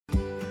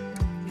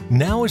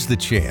Now is the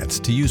chance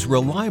to use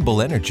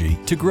reliable energy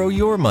to grow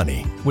your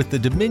money with the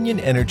Dominion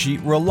Energy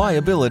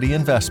Reliability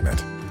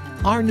Investment.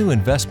 Our new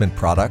investment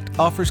product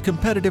offers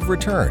competitive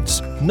returns,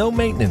 no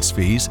maintenance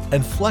fees,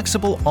 and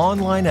flexible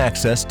online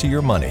access to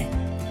your money.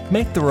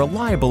 Make the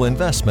reliable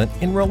investment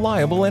in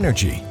reliable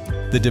energy.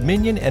 The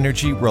Dominion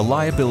Energy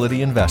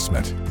Reliability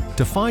Investment.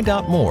 To find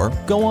out more,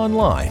 go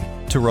online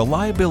to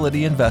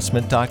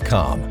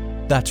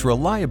reliabilityinvestment.com. That's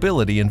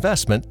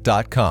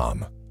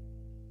reliabilityinvestment.com.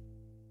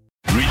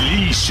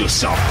 Release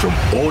yourself from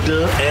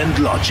order and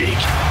logic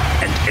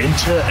and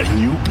enter a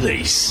new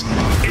place.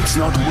 It's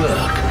not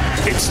work.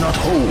 It's not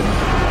home.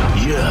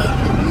 Here,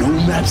 no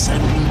maps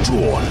have been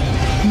drawn.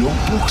 No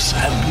books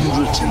have been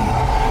written.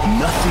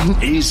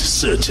 Nothing is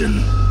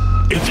certain.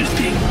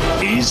 Everything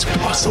is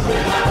possible.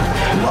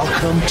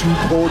 Welcome to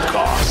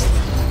Podcast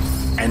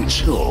and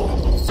Chill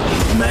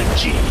with Mac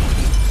G.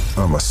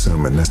 I'm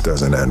assuming this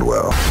doesn't end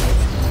well.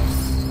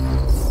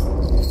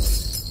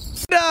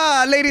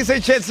 Ladies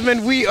and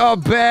gentlemen, we are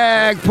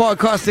back.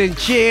 Podcast and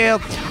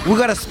Chill. We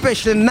got a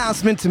special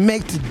announcement to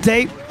make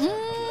today.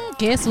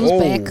 Guess who's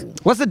back?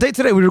 What's the date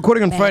today? We're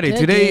recording on Back Friday.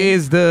 again. Today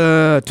is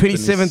the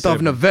 27th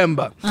of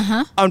November.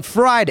 On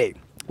Friday,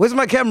 where's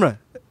my camera?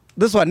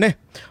 This one, ne?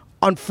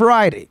 On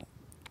Friday,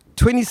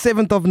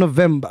 27th of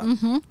November,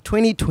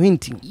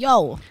 2020.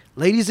 Yo.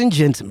 Ladies and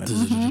gentlemen,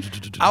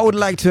 I would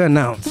like to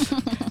announce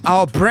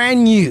our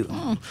brand new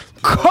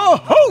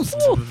co-host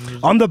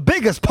on the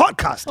biggest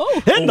podcast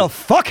in the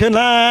fucking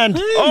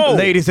land.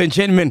 Ladies and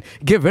gentlemen,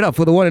 give it up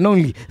for the one and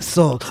only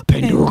Sol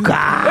Penduka.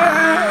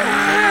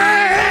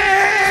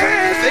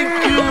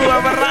 Thank you,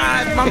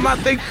 Amarat. Mama,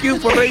 thank you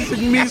for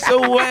raising me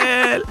so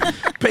well.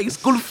 Paying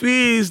school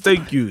fees,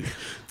 thank you.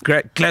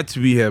 Glad to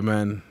be here,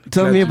 man.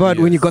 Tell Glad me to about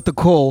be when here. you got the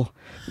call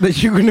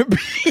that you're going to be.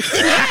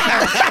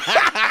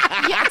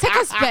 Yeah, take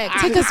us back.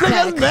 Take us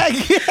back.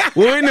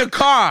 We were in the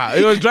car.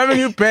 He was driving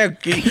you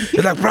back.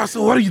 He's like, bro,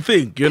 so what do you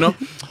think? You know?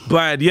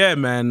 But yeah,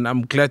 man,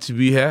 I'm glad to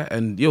be here.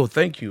 And yo,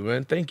 thank you,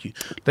 man. Thank you.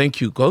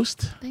 Thank you,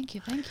 Ghost. Thank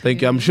you.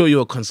 Thank you. I'm sure you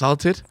were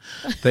consulted.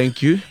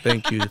 Thank you.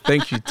 Thank you.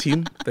 Thank you,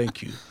 team.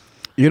 Thank you.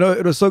 You know,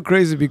 it was so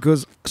crazy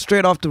because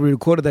straight after we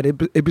recorded that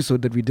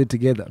episode that we did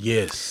together,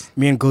 Yes.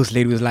 me and Ghost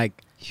Lady was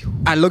like,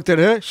 I looked at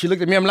her, she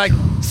looked at me, I'm like,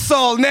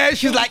 Sol, nah.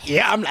 She's like,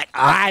 yeah. I'm like,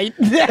 all right.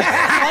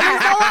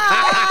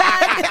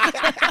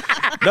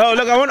 No,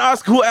 look, I want to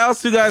ask who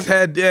else you guys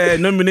had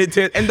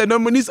nominated, and the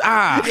nominees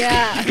are.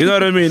 Yeah. You know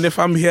what I mean? If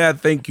I'm here,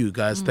 thank you,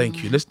 guys.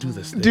 Thank you. Let's do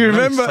this. Do you I'm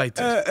remember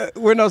excited.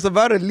 when I was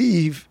about to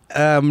leave,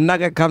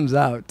 Naga comes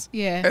out.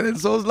 Yeah. And then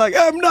Sol's like,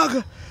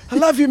 Naga, I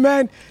love you,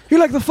 man.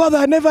 You're like the father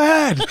I never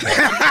had.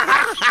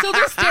 So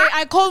this day,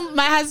 I call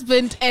my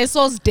husband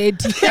Soul's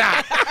daddy.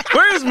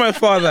 Where is my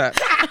father?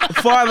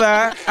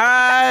 Father,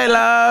 I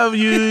love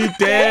you,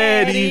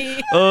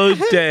 daddy. Oh,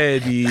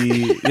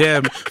 daddy.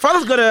 Yeah.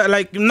 Father's got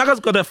Naga's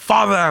got a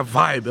father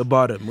vibe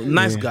about him.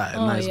 Nice guy.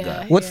 Nice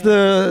guy. What's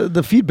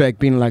the feedback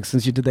been like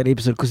since you did that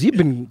episode? Because you've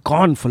been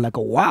gone for like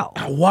a while.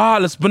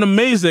 Wow, it's been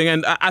amazing.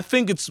 And I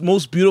think it's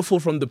most beautiful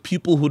from the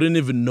people who didn't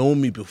even know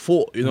me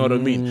before. You know what I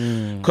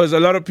mean? Because a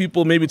lot of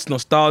people, maybe it's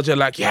nostalgia,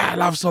 like, yeah, I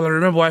love Sol. I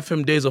remember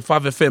FM days of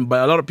 5FM.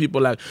 But a lot of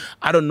people like,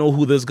 I don't know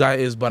who this guy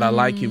is, but I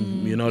like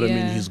him. You know what I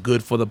mean? He's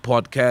good for the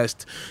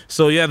podcast.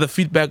 So yeah, the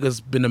feedback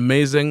has been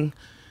amazing.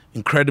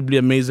 Incredibly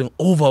amazing,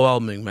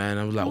 overwhelming, man.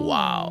 I was like,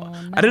 wow.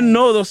 Nice. I didn't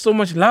know there was so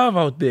much love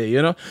out there,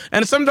 you know?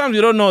 And sometimes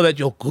you don't know that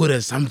you're good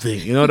at something,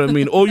 you know what I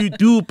mean? Or you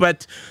do,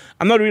 but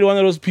I'm not really one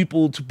of those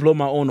people to blow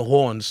my own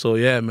horn. So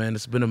yeah, man,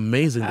 it's been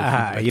amazing.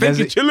 Thank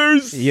you,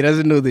 chillers. He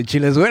doesn't know the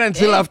chillers. Wait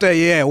until after a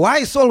year. Why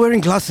is Sol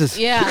wearing glasses?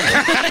 Yeah.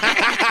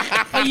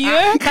 A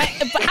year?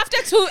 But after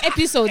 2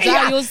 episodes,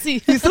 you'll see.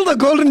 He's still the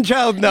golden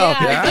child now.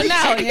 Yeah. For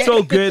now, It's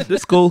all good.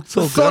 Let's go.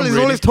 Sol is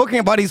always talking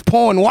about his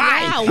porn.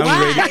 Why? Wow,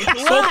 I'm ready.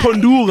 So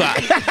Pandura.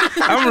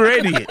 I'm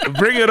ready.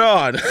 Bring it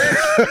on.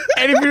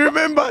 And if you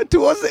remember,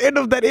 towards the end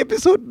of that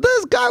episode,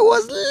 this guy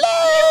was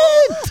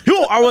lit.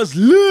 Yo, I was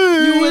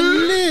lit. You were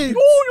lit.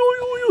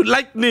 Yo,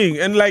 lightning.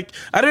 And like,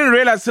 I didn't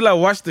realize till I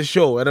watched the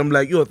show. And I'm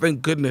like, yo,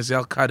 thank goodness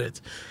y'all cut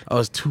it. I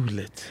was too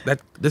lit.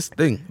 This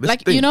thing.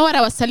 You know what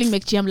I was telling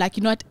McG? I'm like,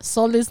 you know what?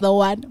 Sol is the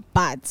one,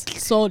 but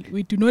Sol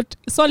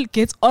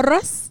gets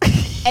auras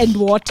and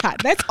water.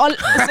 That's all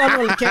Sol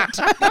will get.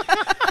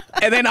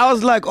 And then I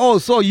was like, oh,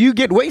 so you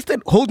get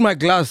wasted? Hold my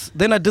glass.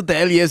 Then I did the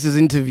L.E.S.'s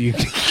interview.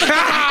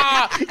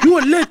 You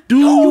were lit, dude.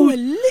 You were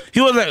lit.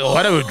 He was like, oh,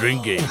 what are we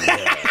drinking?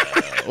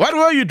 What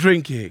were you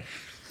drinking?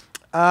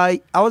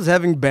 I was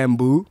having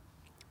bamboo,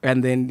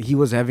 and then he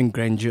was having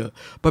grandeur.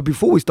 But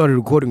before we started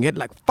recording, we had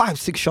like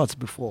 5-6 shots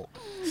before.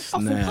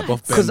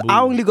 Because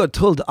I only got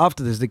told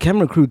after this, the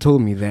camera crew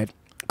told me that,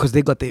 because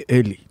they got there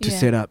early to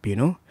set up, you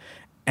know?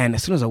 And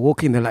as soon as I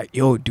walk in, they're like,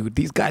 yo, dude,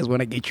 these guys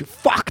want to get you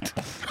fucked.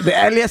 The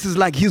L.E.S. is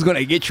like, he's going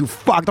to get you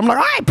fucked. I'm like,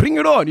 all right, bring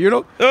it on, you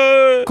know?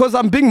 Because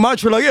I'm being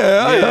macho, like,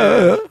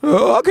 yeah,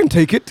 I can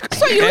take it.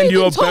 So you were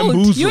even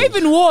told. You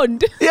even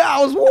warned. Yeah,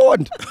 I was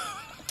warned.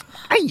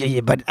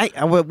 But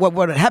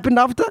what happened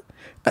after?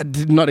 I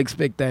did not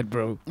expect that,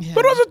 bro. Yeah.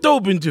 But it was a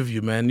dope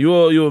interview, man. You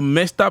were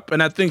messed up,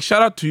 and I think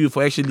shout out to you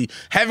for actually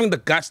having the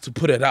guts to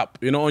put it up.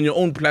 On your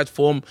own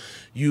platform,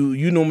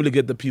 you normally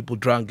get the people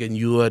drunk, and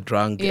you were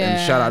drunk. Yeah.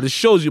 And shout out. It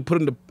shows you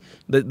putting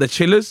the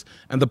chillers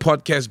and the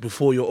podcast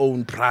before your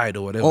own pride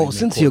or whatever. Oh,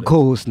 since you're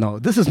co-host now,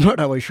 this is not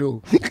our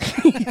show.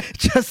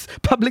 Just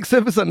public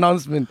service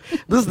announcement.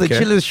 This is the Okay.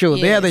 Chillers show.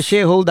 They are the Yes.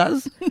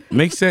 shareholders.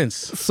 Makes sense.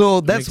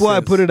 So that's Makes why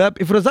sense. I put it up.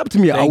 If it was up to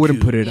me, I Thank wouldn't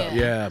you. put it up.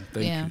 Yeah,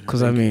 thank Yeah. you.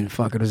 Because I mean,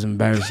 fuck, it was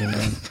embarrassing,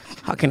 man.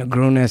 How can a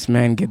grown-ass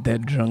man get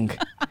that drunk?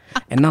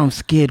 And now I'm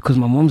scared because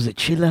my mom's a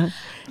chiller.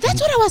 That's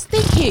what I was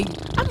thinking.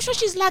 I'm sure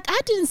she's like, I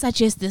didn't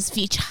suggest this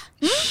feature.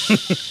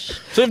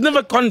 So you've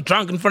never gone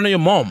drunk in front of your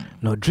mom?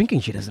 No,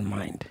 drinking she doesn't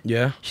mind.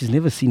 Yeah. She's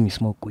never seen me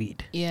smoke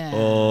weed. Yeah.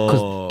 Because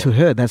Oh. to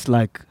her, that's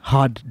like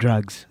hard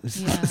drugs. It's,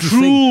 Yeah. it's the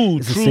same,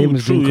 it's the same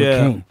as doing yeah.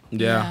 cocaine.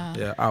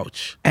 Yeah.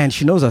 Ouch. And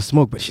she knows I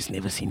smoke, but she's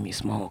never seen me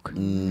smoke.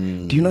 Do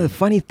you know the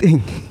funny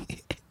thing?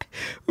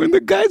 When the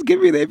guys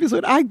gave me the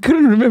episode, I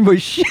couldn't remember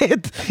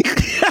shit.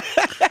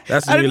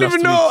 That's I didn't me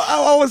even last know week.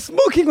 I was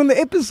smoking on the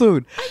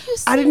episode. Are you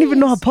I didn't even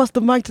know I serious? passed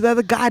the mic to the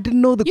other guy. I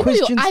didn't know the You know,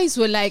 questions. your eyes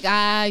were like,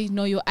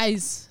 your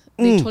eyes.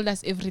 They told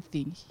us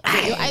everything.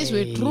 Your eyes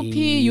were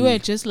droopy. You were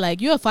just like,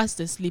 you were fast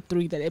asleep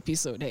during that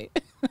episode. Hey?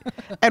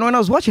 And when I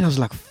was watching, I was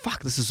like,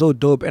 fuck, this is so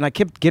dope. And I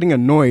kept getting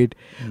annoyed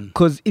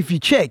because if you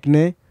check,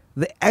 the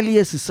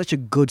L.E.S is such a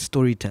good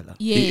storyteller.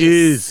 Yes. He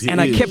is. He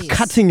And I is. kept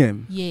cutting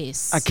him.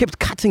 Yes. I kept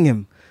cutting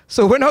him.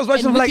 So when I was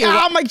watching, And I'm like, with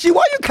your- Mike G,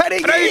 why are you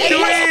cutting What are you me?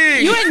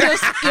 doing? You and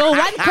your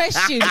one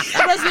question.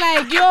 It was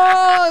like,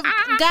 yo,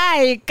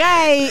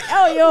 guy.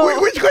 Oh,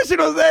 yo. Which question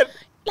was that?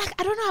 Like,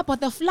 I don't know about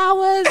the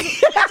flowers.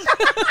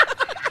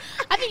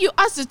 I think you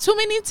asked it too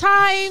many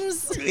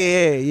times.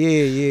 Yeah.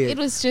 It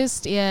was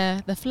just,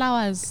 the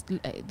flowers,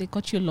 they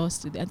got you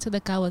lost until the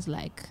guy was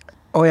like,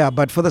 Oh, yeah,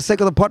 but for the sake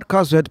of the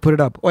podcast, we had to put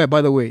it up. Oh, yeah,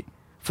 by the way,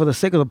 for the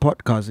sake of the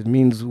podcast, it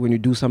means when you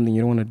do something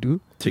you don't want to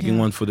do, Taking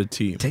one for the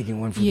team. taking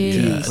one for Yes.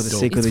 the team, Yeah, for the dope.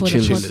 sake of It's the for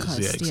the chillers. podcast.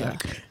 Yeah, yeah.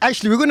 exactly.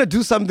 Actually, we're going to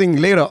do something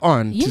later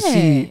on Yeah. to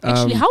see.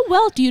 Actually, how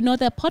well do you know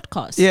their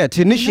podcast? Yeah,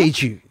 to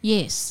initiate you.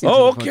 Yes.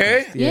 Oh, to the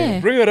okay. podcast. Yeah.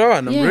 Bring it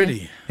on. I'm Yeah.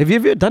 ready. Have you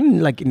ever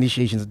done like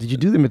initiations? Did you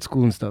do them at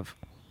school and stuff?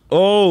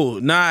 Oh,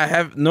 nah, I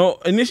have no.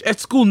 At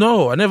school,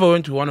 no. I never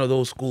went to one of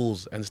those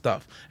schools and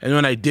stuff. And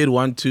when I did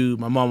want to,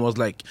 my mom was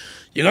like,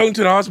 "You're going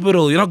to the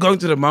hospital. You're not going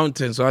to the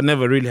mountain." So I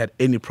never really had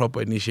any proper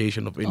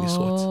initiation of any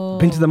sort.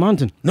 Been to the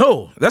mountain?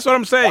 No, that's what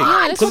I'm saying.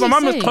 Yeah, that's Because my what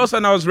mom he's is saying. closer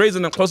and I was raised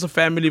in a closer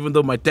family, even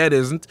though my dad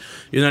isn't.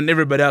 And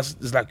everybody else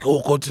is like,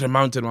 "Oh, go to the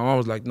mountain." My mom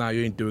was like, "Nah,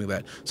 you ain't doing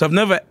that." So I've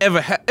never,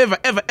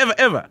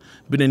 ever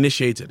been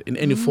initiated in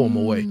any form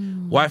or way.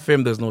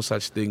 YFM, there's no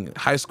such thing.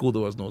 High school,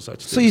 there was no such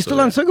thing. So you're still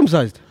yeah.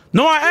 uncircumcised?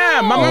 No, I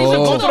am. My mom said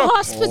Oh. go To to the the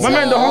hospital. My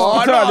man, the Oh,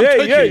 hospital. no, I'm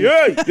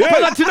yeah.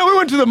 But Latina, we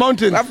went to the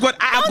mountain. I've got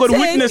Mountain,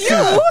 witnesses.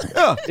 you?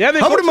 Yeah, they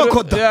How go many more to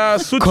kota? yeah,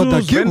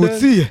 Kota, sutus,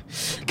 vendors.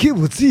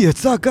 kibutsiye,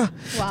 tsaka,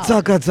 Wow.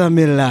 tsaka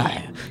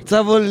tsamelaya,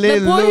 tsabolelo,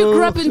 The boy who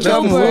grew up in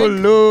Joburg.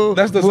 tsamolo,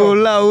 That's the song.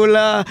 ula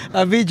ula,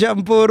 avija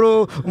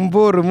mporo,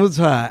 mporo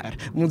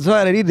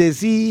mutswara ni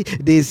desi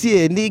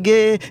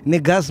endige,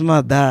 negas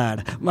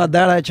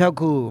madara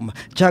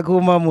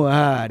chakuma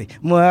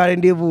muhari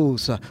ndi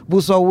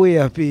busa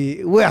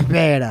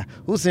weyapera,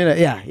 usina,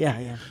 yeah.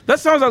 That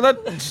sounds like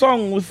that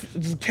song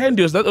with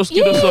Candy. That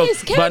Oskido song.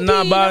 Yes, Candy.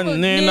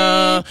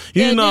 Banana,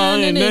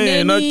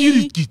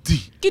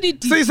 kitty.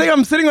 So you say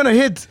I'm sitting on a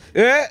hit?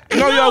 Yeah?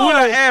 No, you're Will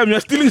I Am. You're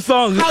stealing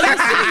songs. How you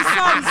singing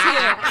songs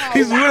here?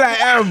 He's Will I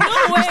Am.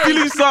 way. He's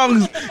stealing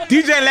songs.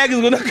 DJ Lag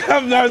is gonna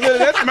come now. and say,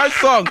 that's my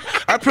song.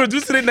 I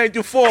produced it in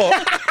 '94.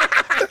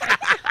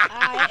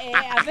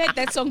 I've heard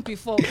that song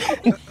before.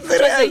 It was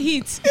a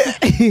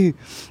hit.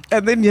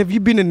 And then have you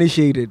been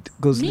initiated,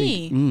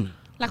 Ghostly? Me?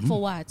 Like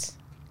for what?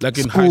 Like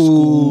in high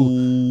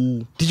school.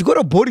 Did you go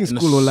to boarding In a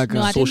school or like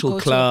No, a I didn't social go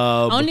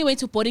club. I only went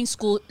to boarding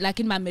school like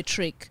in my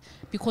matric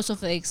because of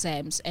the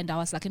exams, and I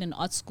was like in an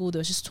art school. There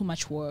was just too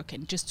much work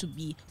and just to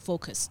be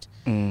focused.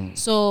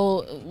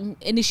 So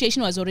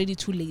initiation was already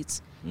too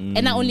late,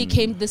 and I only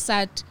came this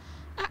side.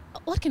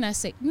 What can I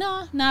say?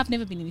 No, I've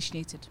never been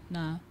initiated.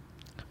 Nah.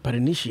 But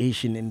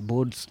initiation in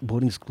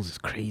boarding schools is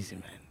crazy,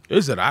 man.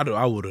 Is it?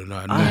 I wouldn't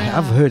know.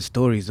 I've heard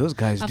stories. Those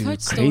guys I've do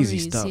heard crazy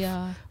stories, stuff.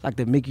 yeah. Like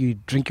they make you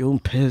drink your own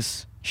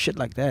piss, shit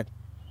like that.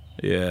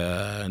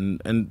 Yeah,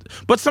 and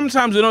but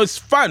sometimes it's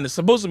fun. It's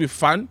supposed to be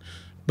fun,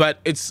 but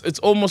it's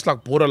almost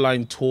like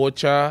borderline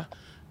torture,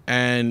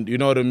 and you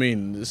know what I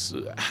mean.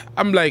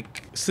 I'm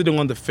like sitting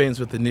on the fence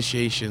with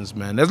initiations,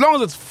 man. As long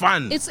as it's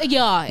fun, As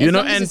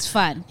long as it's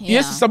fun. Yeah.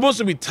 Yes, it's supposed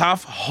to be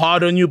tough,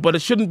 hard on you, but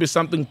it shouldn't be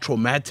something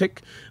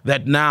traumatic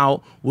that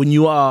now when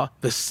you are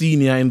the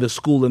senior in the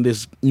school and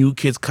there's new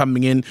kids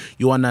coming in,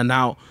 you wanna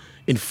now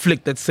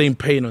inflict that same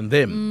pain on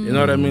them. You know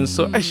what I mean?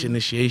 So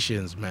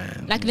initiations,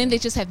 man. Like then they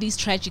just have these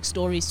tragic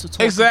stories to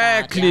talk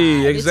Exactly,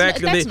 about. Yeah,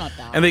 exactly. That's not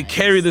that. And they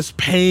carry this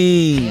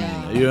pain.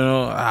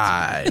 Yeah.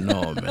 I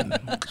know, man.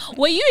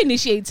 Were you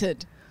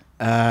initiated?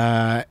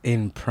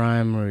 In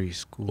primary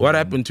school. What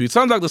happened to you? It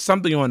sounds like there's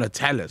something you want to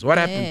tell us. What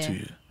happened to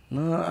you?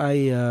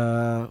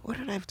 No, what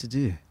did I have to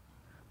do?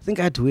 I think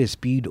I had to wear a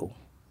Speedo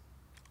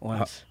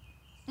once.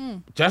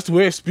 Just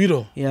wear a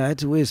Speedo. Yeah, I had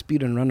to wear a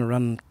Speedo and run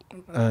around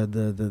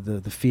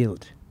the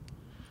field.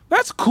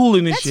 That's cool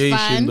initiation,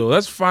 fun. though.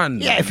 That's fun.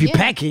 Yeah, if you're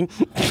packing.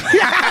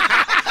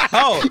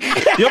 Oh,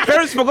 your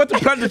parents forgot to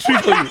plant the tree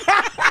for you.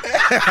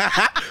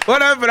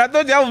 What happened? I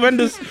thought y'all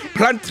vendors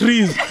plant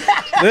trees.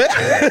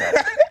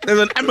 There's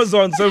an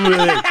Amazon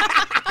somewhere.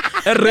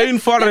 A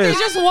rainforest. They're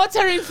just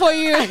watering for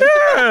you.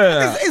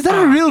 Yeah. Is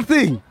that a real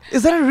thing?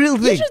 Is that a real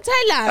You thing? should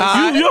tell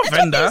us. You're a That's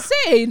vendor. what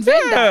they say,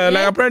 vendor. Yeah,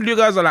 like apparently you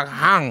guys are like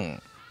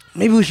hang.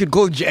 Maybe we should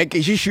call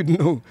Jackie. She should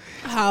know.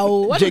 How?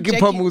 What Jackie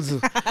Jackie?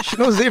 Pamuzu. She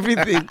knows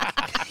everything.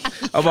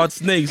 About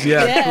snakes,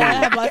 yeah.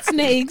 Yeah, about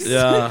snakes.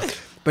 Yeah.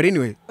 But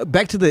anyway,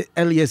 back to the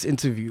L.E.S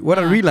interview. What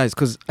I realized,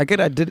 because I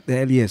did the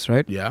L.E.S,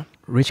 right? Yeah.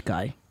 Rich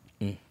guy.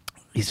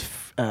 His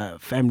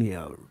family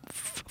are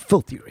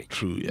filthy rich.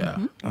 True, yeah.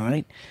 All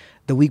right.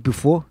 The week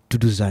before,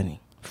 Duduzani.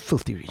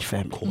 Filthy rich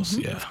family. Of course,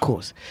 yeah. Of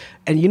course.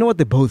 And you know what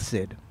they both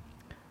said?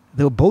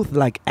 They were both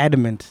like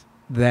adamant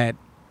that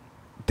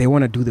they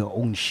want to do their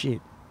own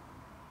shit.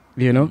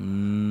 You know?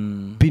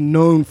 Be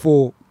known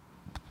for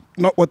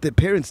not what their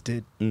parents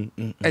did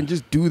and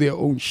just do their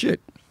own shit.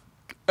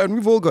 And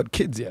we've all got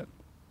kids here.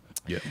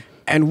 Yeah.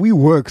 And we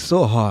work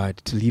so hard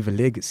to leave a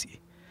legacy.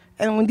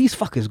 And when these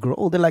fuckers grow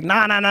old, they're like,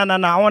 nah,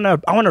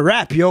 I wanna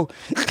rap, yo.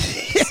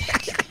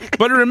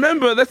 But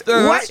remember, that's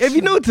What? Have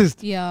you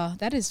noticed? Yeah,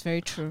 that is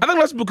very true. I think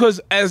that's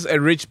because as a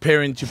rich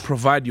parent, you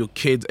provide your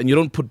kids and you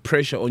don't put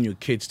pressure on your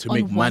kids to On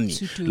make what money.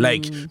 to do.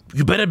 Like,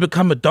 you better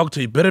become a doctor,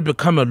 you better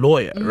become a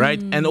lawyer,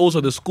 right? And also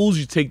the schools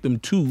you take them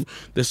to,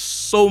 there's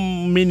so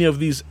many of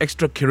these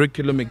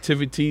extracurriculum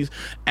activities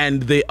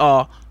and they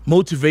are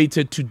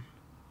motivated to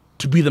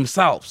be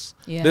themselves.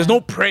 Yeah. There's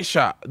no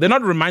pressure. They're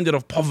not reminded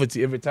of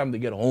poverty every time they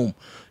get home.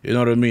 You know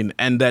what I mean?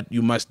 And that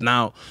you must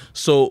now.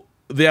 So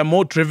they are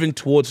more driven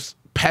towards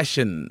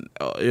passion,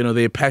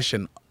 their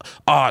passion,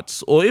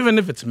 arts, or even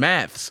if it's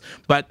maths,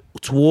 but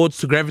to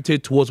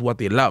gravitate towards what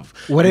they love.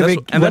 Whatever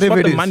and that's what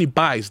it the is. money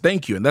buys.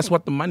 Thank you. And that's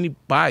what the money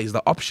buys,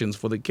 the options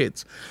for the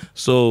kids.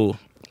 So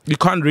you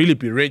can't really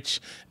be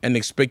rich and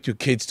expect your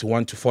kids to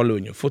want to follow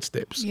in your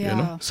footsteps. Yeah.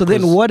 You know? So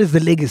then what is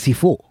the legacy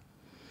for?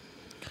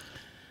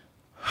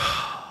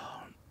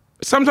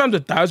 Sometimes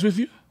it dies with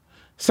you.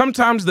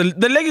 Sometimes the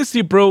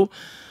legacy, bro,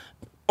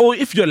 or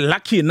if you're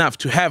lucky enough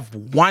to have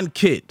one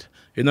kid,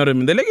 you know what I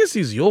mean? The legacy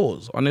is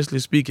yours, honestly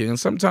speaking. And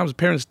sometimes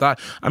parents die.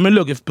 I mean,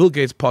 look, if Bill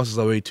Gates passes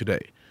away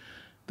today,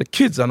 the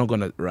kids are not going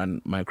to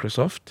run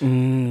Microsoft. You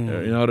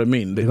know what I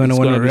mean? They're gonna It's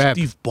wanna be rap.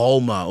 Steve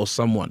Ballmer or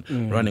someone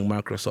running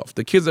Microsoft.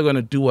 The kids are going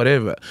to do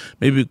whatever.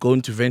 Maybe go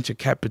into venture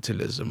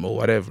capitalism or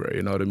whatever.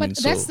 You know what I mean? But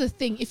that's the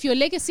thing. If your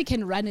legacy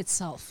can run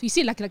itself, you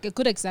see, like a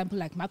good example,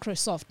 like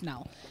Microsoft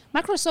now.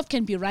 Microsoft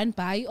can be run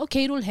by,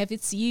 okay, it will have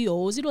its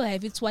CEOs, it will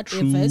have its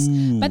whatevers,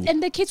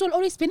 and the kids will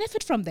always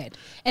benefit from that.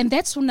 And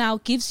that's what now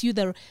gives you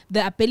the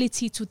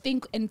ability to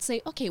think and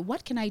say, okay,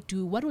 what can I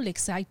do? What will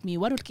excite me?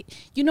 What would,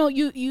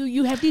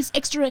 you have these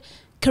extra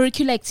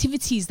curricular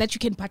activities that you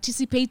can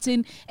participate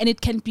in, and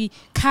it can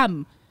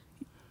become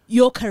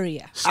your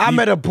career. I'm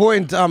at a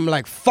point, I'm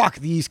like, fuck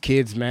these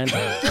kids, man.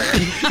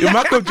 You're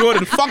Michael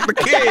Jordan. Fuck the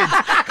kids.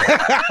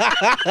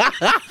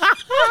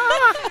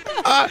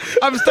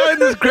 I'm starting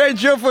this great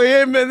show for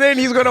him, and then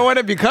he's going to want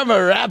to become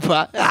a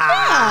rapper.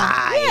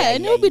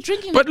 And he'll be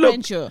drinking But a look,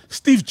 Grancho.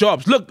 Steve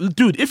Jobs, look,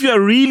 dude, if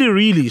you're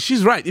really,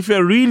 she's right. If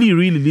you're really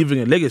leaving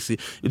a legacy,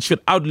 it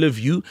should outlive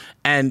you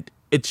and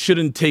it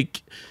shouldn't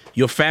take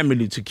your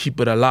family to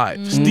keep it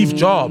alive. Steve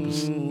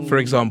Jobs, for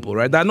example,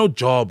 right? There are no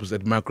jobs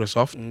at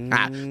Microsoft.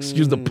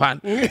 Excuse the pun.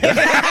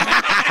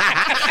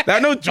 There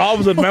are no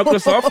jobs at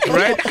Microsoft,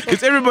 right?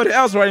 It's everybody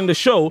else running the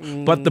show,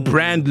 but the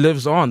brand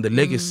lives on. The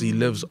legacy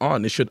lives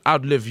on. It should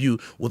outlive you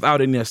without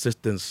any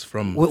assistance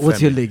from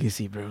What's your family.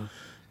 legacy, bro?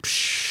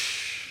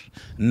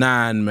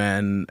 None,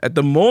 man. At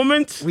the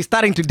moment, We're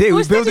starting today.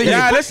 We're building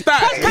yeah, it. let's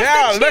start.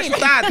 Yeah, let's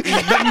start.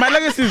 My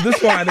legacy is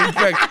this one. In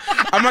fact,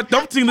 I'm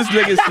adopting this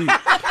legacy.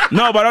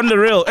 No, but on the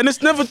real, and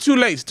it's never too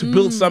late to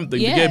build something.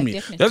 You yeah, get me?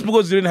 definitely. Just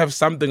because you didn't have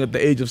something at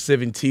the age of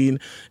 17,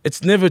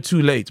 it's never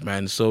too late,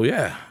 man. So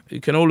yeah, you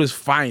can always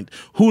find.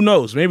 Who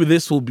knows? Maybe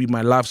this will be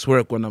my life's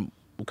work when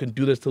we can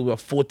do this till we're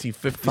 40,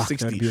 50, Fuck,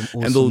 60, that'd be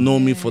awesome. and they'll know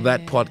me for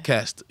that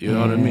podcast. You know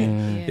what I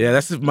mean? Yeah,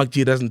 that's if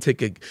Makji doesn't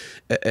take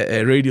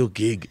a radio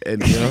gig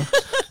and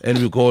and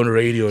we go on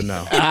radio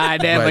now.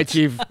 Damn, Right.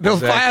 Chief. They'll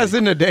Exactly. fire us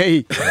in a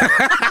day.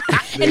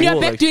 And you're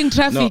will, back like, doing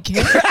traffic.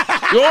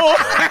 Yo!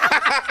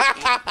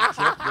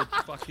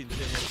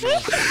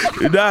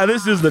 Nah,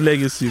 this is the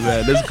legacy,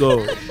 man. Let's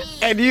go.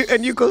 And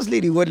you, Ghost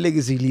Lady, what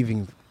legacy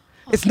leaving?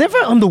 It's never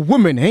on the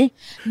woman, eh?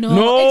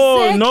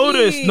 No,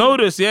 exactly.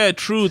 notice. Yeah,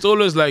 true. It's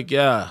always like,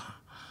 yeah.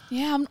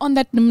 Yeah, I'm on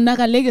that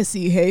Mnaga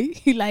legacy, hey?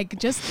 Like,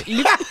 just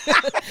live.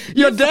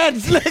 Your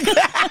dad's like,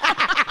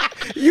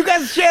 you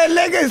guys share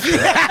legacy.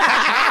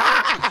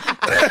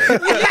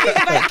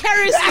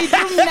 vicariously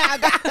through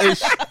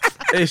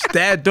Mnaga.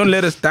 Dad, don't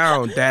let us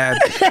down, Dad.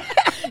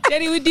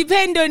 Daddy, we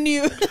depend on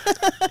you.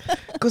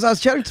 Because I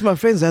was chatting to my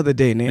friends the other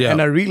day, Yeah. and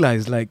I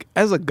realized, like,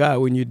 as a guy,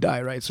 when you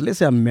die, right? So let's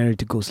say I'm married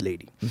to Ghost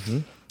Lady,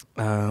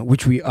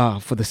 which we are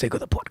for the sake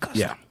of the podcast.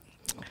 Yeah.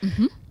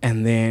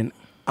 And then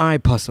I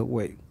pass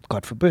away,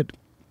 God forbid,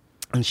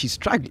 and she's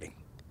struggling.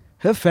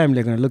 Her family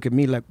are going to look at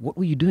me like, what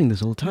were you doing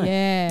this whole time?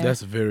 Yeah.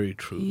 That's very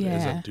true.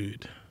 As Yeah. a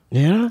dude.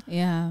 Yeah?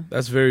 Yeah.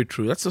 That's very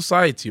true. That's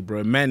society,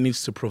 bro. A man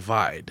needs to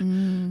provide.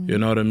 You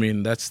know what I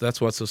mean?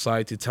 That's what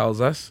society tells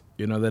us.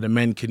 You know, that a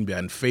man can be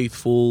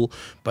unfaithful,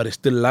 but he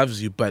still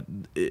loves you. But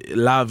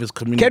love is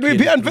Can communicated. we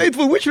be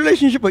unfaithful? Which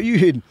relationship are you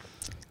in?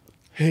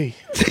 Hey,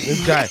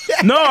 this guy.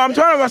 No, I'm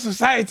talking about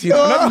society.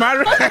 Not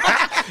marriage.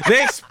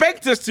 They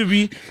expect us to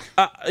be,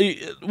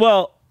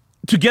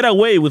 to get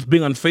away with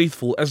being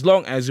unfaithful as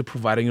long as you're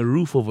providing a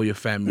roof over your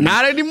family.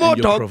 Not anymore, and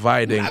you're dog.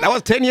 providing. Nah, that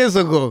was 10 years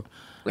ago.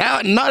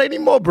 Not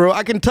anymore, bro.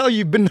 I can tell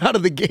you've been out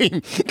of the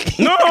game.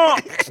 No,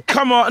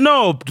 come on.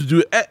 No.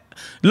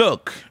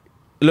 Look.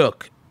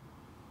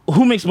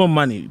 Who makes more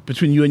money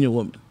between you and your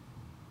woman?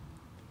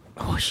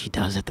 Oh, she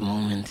does at the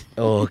moment.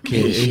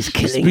 Okay. She's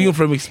killing Speaking it.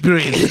 from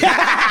experience.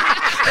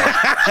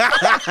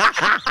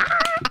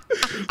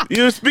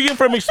 You're speaking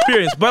from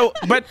experience. But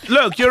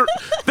look, your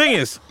thing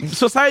is,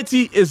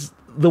 society is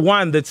the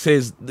one that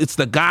says it's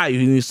the guy who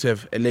needs to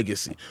have a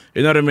legacy.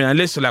 You know what I mean?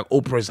 Unless you're like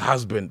Oprah's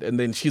husband, and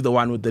then she's the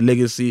one with the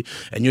legacy,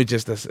 and you're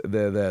just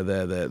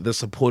the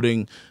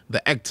supporting,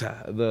 the actor,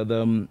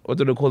 the what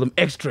do they call them,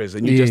 extras,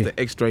 and you're just the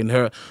extra in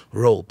her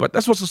role. But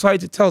that's what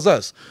society tells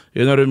us.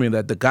 You know what I mean?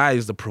 That the guy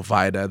is the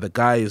provider, the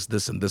guy is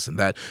this and this and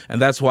that, and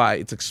that's why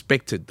it's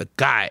expected the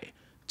guy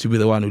to be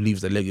the one who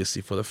leaves the legacy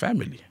for the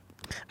family.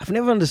 I've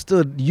never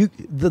understood.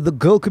 The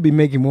girl could be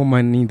making more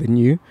money than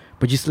you,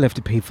 but you still have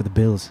to pay for the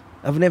bills.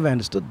 I've never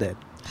understood that.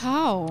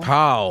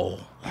 How?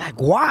 Like,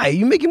 why?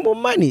 You're making more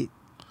money.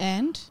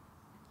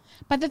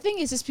 But the thing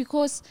is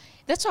because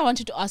that's what I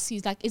wanted to ask you.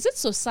 Is like, is it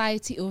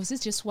society or is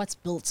it just what's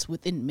built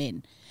within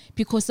men?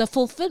 Because the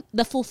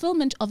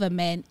fulfillment of a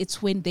man,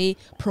 it's when they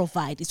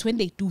provide. It's when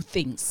they do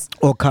things.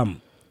 Or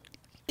come.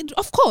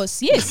 Of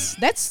course, yes.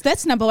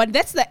 That's number one.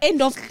 That's at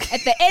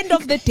the end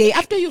of the day,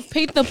 after you've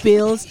paid the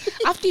bills,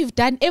 after you've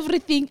done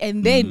everything,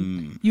 and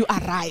then you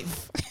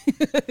arrive.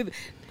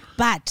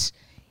 But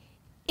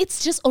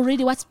it's just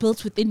already what's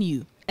built within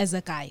you as a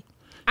guy.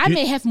 I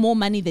may have more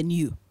money than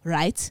you,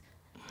 right?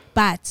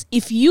 But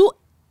if you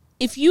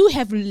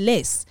have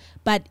less,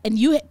 and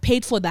you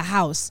paid for the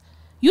house,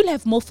 you'll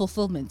have more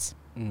fulfillment.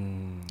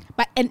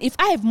 And if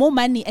I have more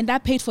money and I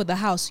paid for the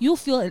house, you'll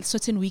feel a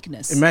certain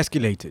weakness.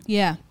 Emasculated.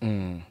 Yeah.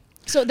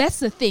 So that's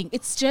the thing.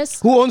 It's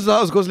just Who owns the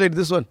house? Ghost Lady,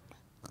 this one.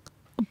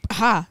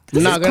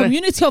 this is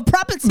community of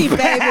property, baby.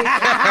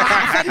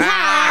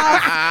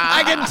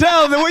 I can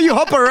tell the way you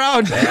hop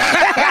around.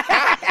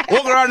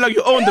 Walk around like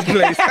you own the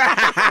place.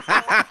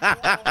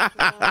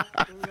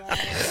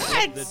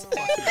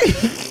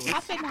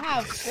 Half and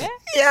half. Eh?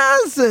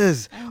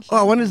 Yes. Oh,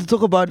 I wanted to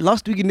talk about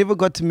last week. You never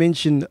got to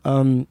mention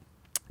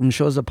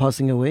Mshoza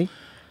passing away.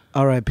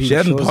 R.I.P. She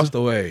hadn't Mshoza. passed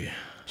away.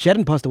 She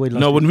hadn't passed away last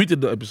No, week. when we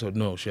did the episode,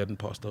 no, she hadn't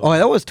passed away. Oh,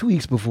 that was 2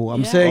 weeks before.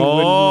 I'm Yeah. saying when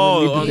we did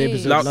the okay.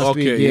 episode Last- last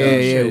okay, week. yeah,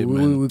 Yeah. shame,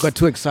 man. We got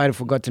too excited,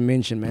 forgot to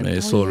mention, man. Man,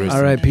 it's so yeah. rest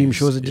in R.I.P. peace.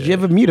 Mshoza. Did you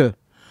ever meet her?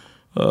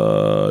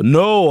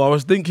 No, I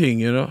was thinking,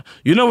 you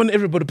know when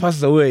everybody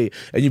passes away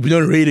and you've been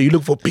on radio, you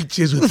look for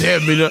pictures with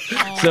them,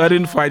 So I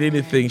didn't find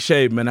anything.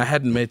 Shame, man. I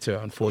hadn't met her,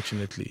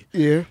 unfortunately.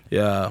 Yeah.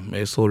 Yeah,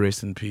 may soul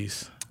rest in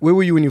peace. Where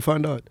were you when you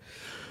found out?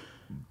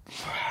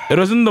 It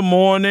was in the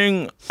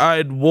morning.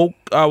 I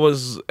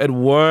was at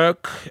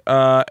work,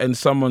 and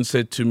someone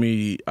said to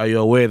me, "Are you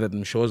aware that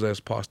Mshoza has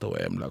passed away?"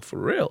 I'm like, "For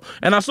real?"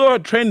 And I saw her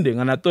trending,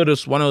 and I thought it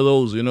was one of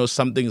those,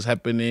 something's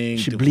happening.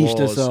 She bleached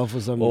divorce, herself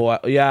or something.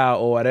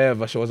 or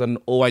whatever. She was at an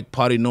all-white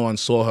party. No one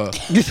saw her.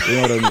 You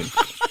know what I mean?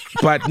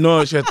 But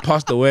no, she had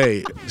passed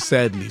away,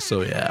 sadly.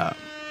 So yeah.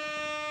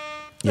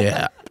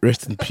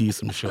 Rest in peace,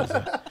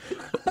 Mshoza.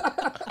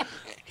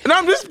 And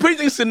I'm just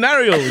painting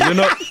scenarios,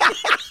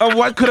 of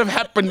what could have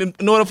happened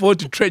in order for her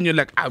to trend. You're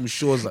like, I'm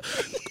sure,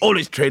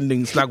 always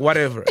trending. It's like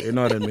whatever, you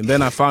know what I mean?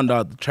 Then I found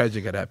out the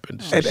tragic had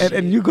happened.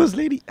 And you Ghost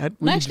Lady? I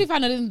actually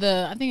found it in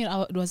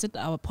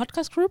our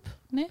podcast group?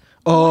 Ne?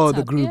 Oh, WhatsApp.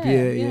 the group.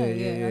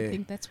 Yeah. I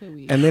think that's where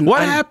we. And then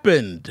What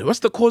happened? What's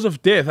the cause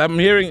of death? I'm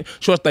hearing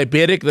she was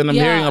diabetic. Then I'm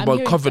hearing about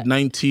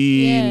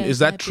COVID-19. Yeah, Is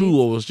that diabetic. true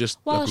or was just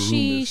Well, like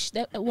she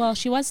rumors?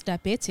 she was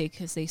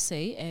diabetic, as they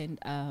say,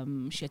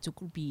 and she had to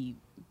be.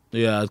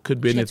 Yeah, it could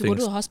be She had to anything.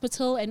 go to a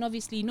hospital, and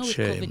obviously, with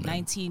Shame,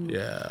 COVID-19,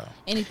 Yeah.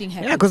 anything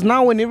happens. Yeah, because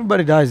now when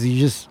everybody dies, you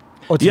just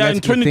Yeah, in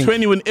automatically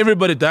 2020 when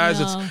everybody dies,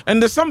 Yeah.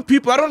 and there's some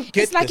people I don't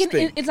get it's like this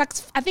thing. it's like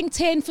I think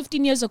 10,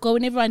 15 years ago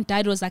when everyone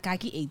died, it was like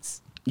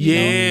AIDS.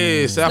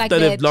 Yes, Like after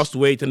they've that. lost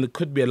weight, and it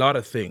could be a lot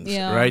of things,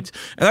 Yeah. right?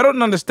 And I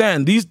don't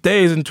understand these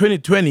days in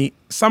 2020.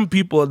 Some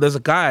people, there's a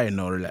guy I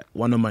know, like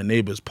one of my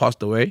neighbors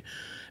passed away,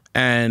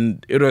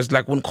 and it was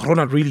like when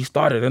Corona really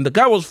started, and the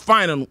guy was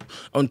fine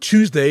on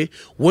Tuesday.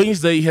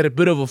 Wednesday he had a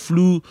bit of a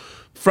flu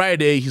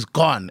Friday, he's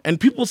gone.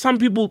 And some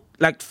people,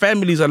 like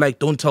families are like,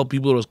 don't tell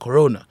people it was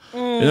corona. You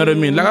know what I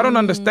mean? Like, I don't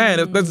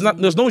understand.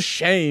 There's no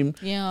shame.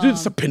 Yeah. Dude,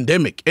 it's a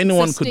pandemic.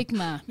 Anyone It's a could.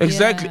 stigma.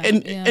 Exactly. Yeah,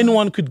 And yeah.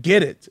 anyone could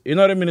get it. You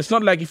know what I mean? It's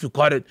not like if you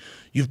got it,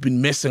 you've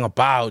been messing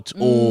about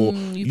or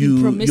you've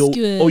been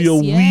promiscuous.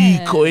 you're Yeah.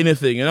 weak or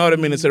anything. You know what I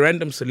mean? It's a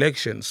random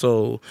selection.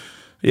 So,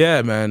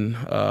 yeah, man.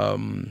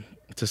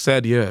 It's a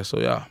sad year. So,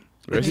 yeah.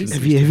 Rest in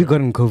Have peace. you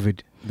gotten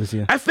COVID this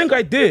year? I think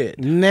I did.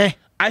 Nah.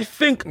 I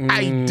think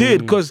I did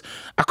because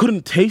I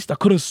couldn't taste, I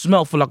couldn't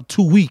smell for like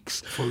 2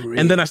 weeks.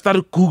 And then I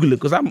started Googling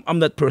because I'm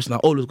that person. I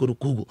always go to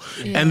Google.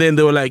 Yeah. And then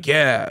they were like,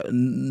 yeah,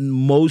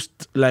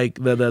 most like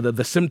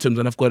the symptoms.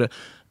 And I've got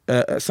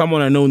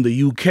someone I know in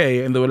the UK,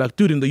 and they were like,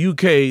 dude, in the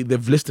UK,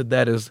 they've listed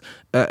that as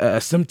a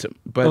symptom.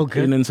 But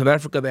in South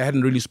Africa, they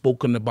hadn't really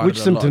spoken about Which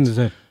it a symptom lot. is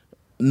that?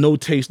 No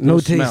taste, no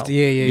smell.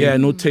 Yeah.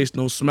 No taste,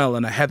 no smell.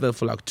 And I had that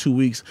for like 2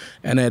 weeks,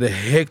 and I had a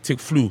hectic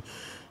flu.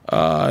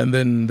 And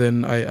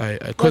then I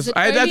because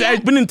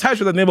I'd been in touch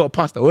with a neighbor who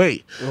passed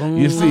away.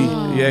 You see,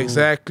 yeah,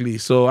 exactly.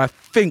 So I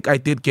think I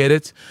did get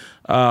it.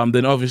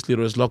 Then obviously it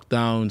was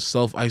lockdown,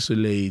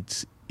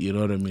 self-isolate. You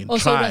know what I mean? Oh,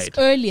 so it was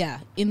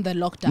earlier in the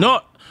lockdown.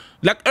 No,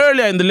 like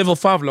earlier in the level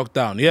 5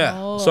 lockdown. Yeah.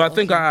 Oh, So I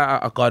think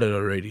I got it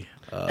already.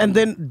 And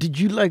then did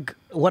you like,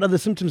 what other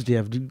symptoms do you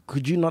have?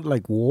 Could you not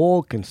like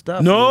walk and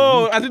stuff?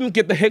 No, I didn't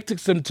get the hectic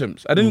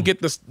symptoms. I didn't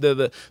get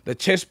the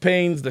chest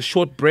pains, the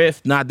short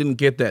breath. Nah, I didn't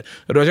get that.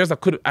 It was just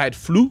I had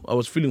flu. I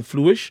was feeling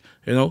fluish,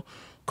 you know,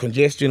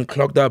 congestion,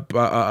 clogged up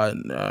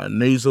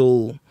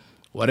nasal,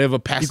 whatever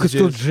passages.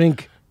 You could still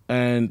drink.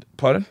 And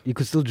pardon? You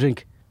could still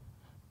drink.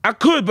 I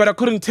could, but I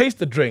couldn't taste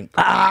the drink.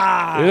 You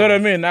know what I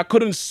mean? I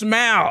couldn't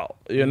smell,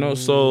 you know?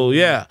 So,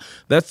 yeah,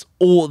 that's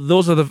all.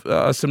 Those are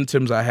the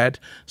symptoms I had.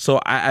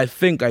 So I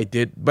think I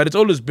did. But it's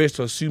always best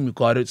to assume you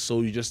got it. So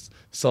you just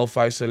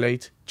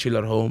self-isolate, chill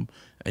at home,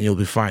 and you'll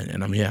be fine.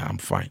 And I'm here. I'm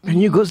fine. And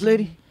you, ghost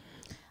lady?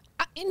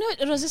 You know,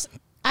 it was just,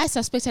 I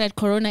suspected I had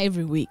corona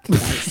every week.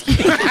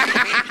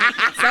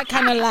 It's that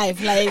kind of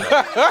life. Like,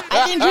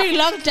 I think during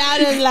lockdown,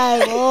 I was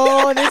like,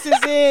 oh, this is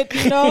it.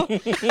 You know,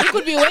 you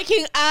could be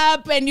waking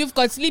up and you've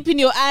got sleep in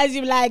your eyes.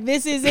 You're like,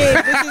 this is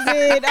it. This is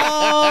it.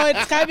 Oh,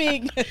 it's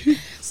coming.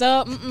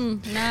 So,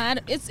 nah,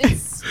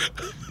 it's,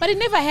 but it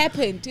never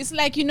happened. It's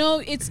like, you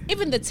know, it's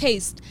even the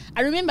taste.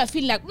 I remember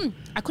feeling like,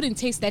 I couldn't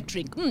taste that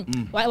drink.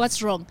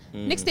 What's wrong?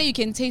 Next day you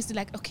can taste it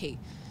like, okay.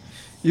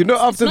 You know,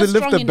 after they not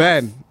left strong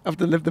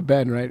the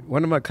ban, right?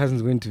 One of my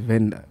cousins went to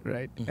Venda,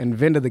 right? And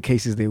Venda, the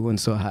cases, they weren't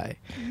so high.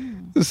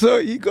 So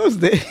he goes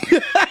there.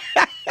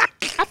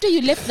 After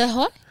you left the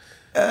hall?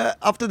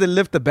 After they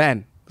left the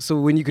ban. So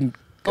when you can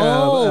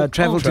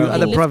travel to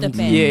other Lift the provinces.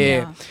 ban,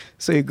 Yeah.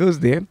 So he goes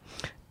there.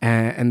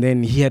 And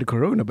then he had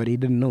corona, but he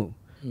didn't know.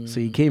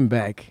 So he came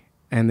back.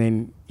 And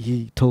then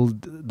he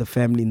told the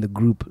family in the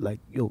group,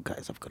 like, yo,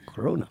 guys, I've got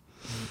corona.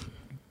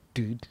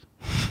 Dude.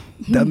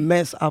 The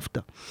mess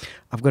after.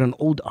 I've got an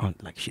old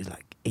aunt, like she's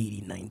like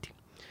 80, 90.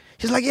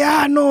 She's like,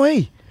 yeah, no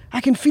way.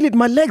 I can feel it.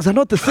 My legs are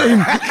not the same.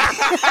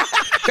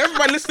 Just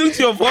by listening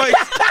to your voice,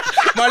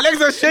 my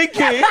legs are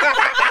shaking.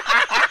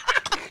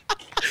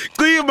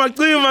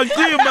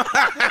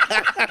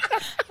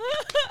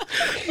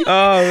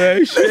 Oh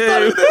man,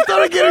 shit. They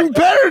started getting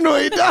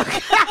paranoid.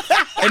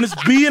 And it's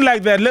being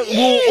like that.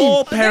 We're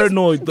all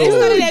paranoid They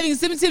started though. having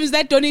symptoms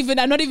that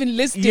are not even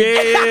listed.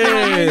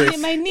 Yes.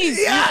 My knees.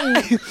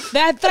 The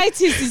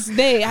arthritis is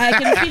there. I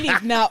can feel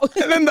it now.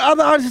 And then the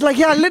other aunt is like,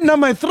 yeah, letting out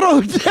my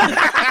throat.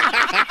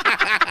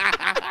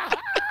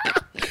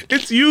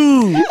 It's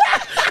you.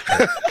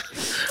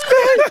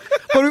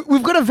 But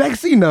we've got a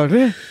vaccine now,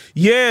 right?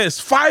 Yes,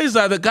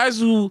 Pfizer, the guys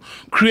who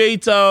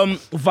create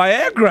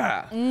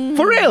Viagra.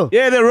 For real?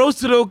 Yeah, they rose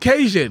to the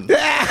occasion.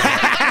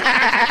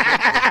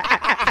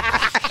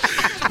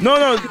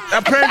 No,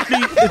 apparently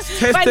it's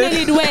tested.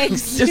 Finally it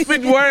works.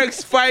 It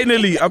works,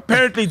 finally.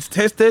 Apparently it's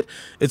tested.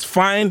 It's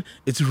fine.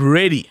 It's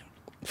ready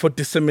for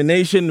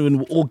dissemination when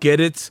we all get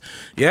it.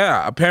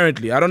 Yeah,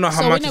 apparently. I don't know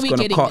how So much when are it's we going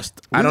to getting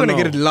cost. We're I don't going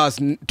know. to get it last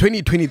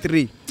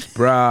 2023.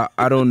 Bruh,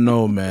 I don't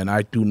know, man.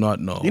 I do not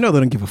know. You know they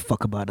don't give a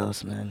fuck about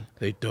us, man.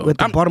 They don't. We're at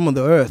the bottom of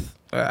the earth.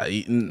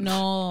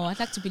 No, I'd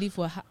like to believe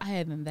we're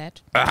higher than that.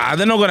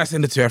 They're not going to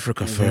send it to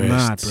Africa first. They're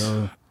not,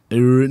 bro.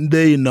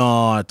 They're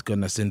not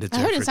going to send it to I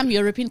heard Africa. in some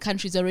European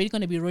countries they're already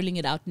going to be rolling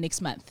it out next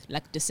month,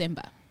 like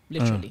December,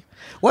 literally.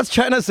 What's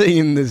China saying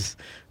in this?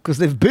 Because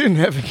they've been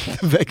having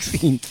the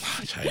vaccine.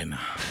 China.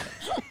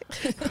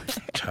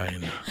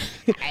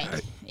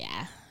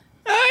 Yeah.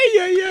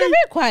 Ay. They're very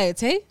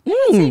quiet, eh? They're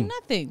not saying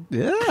nothing.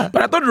 Yeah.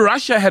 But I thought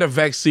Russia had a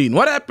vaccine.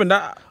 What happened?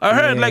 I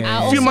heard like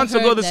I a few also months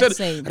ago heard they that said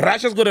same.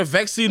 Russia's got a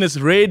vaccine, it's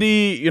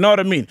ready, you know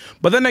what I mean?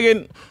 But then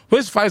again,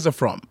 where's Pfizer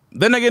from?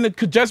 Then again, it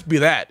could just be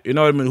that, you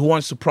know what I mean? Who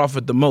wants to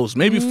profit the most?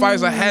 Maybe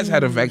Pfizer has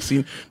had a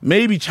vaccine.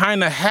 Maybe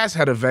China has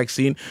had a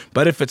vaccine.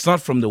 But if it's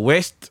not from the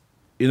West,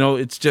 you know,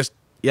 it's just,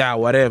 yeah,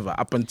 whatever,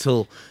 up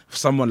until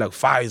someone like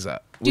Pfizer,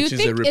 Do you which is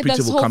a think this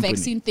reputable whole company.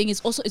 vaccine thing is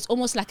also, it's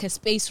almost like a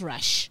space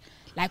rush?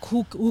 Like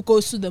who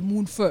goes to the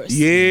moon first?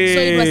 Yeah. So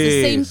it was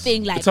the same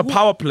thing. Like It's a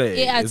power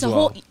play Yeah, it's as a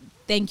well. whole.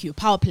 Thank you,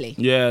 power play.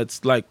 Yeah,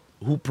 it's like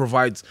who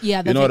provides.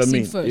 Yeah, the you know what I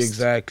vaccine mean? first.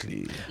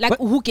 Exactly. Like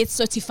who gets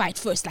certified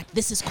first? Like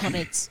this is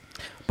correct.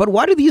 But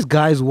why do these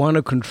guys want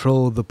to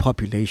control the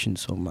population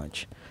so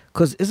much?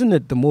 Because isn't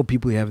it the more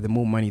people you have, the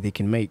more money they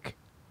can make?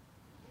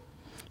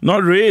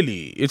 Not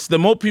really. It's the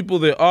more people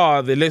there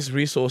are, the less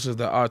resources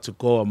there are to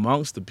go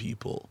amongst the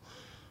people.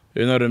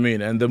 You know what I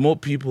mean? And the more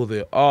people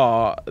there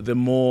are, the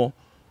more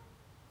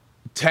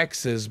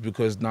taxes,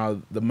 because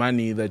now the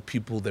money that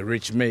people, the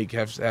rich, make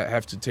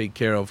have to take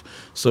care of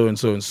so and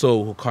so and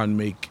so who can't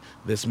make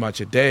this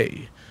much a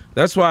day.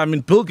 That's why, I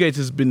mean, Bill Gates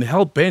has been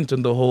hell-bent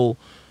on the whole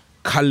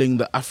culling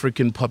the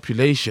African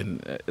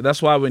population.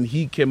 That's why when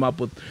he came up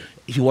with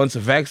he wants a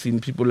vaccine,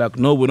 people are like,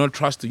 no, we're not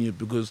trusting you,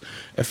 because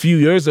a few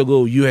years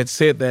ago you had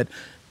said that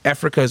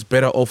Africa is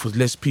better off with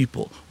less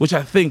people, which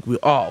I think we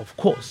are, of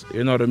course,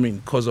 you know what I mean,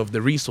 because of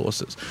the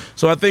resources.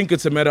 So I think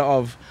it's a matter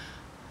of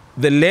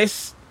the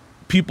less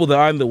people there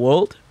are in the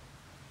world,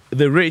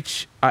 the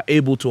rich are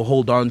able to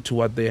hold on to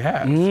what they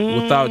have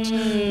without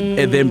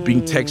them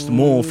being taxed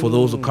more for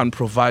those who can't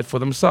provide for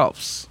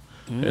themselves.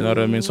 You know what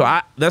I mean? So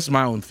that's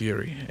my own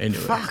theory,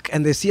 anyway. Fuck,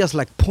 and they see us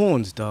like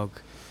pawns, dog.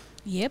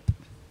 Yep.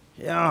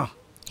 Yeah.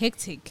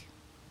 Hectic.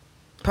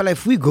 But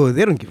if we go,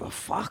 they don't give a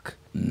fuck.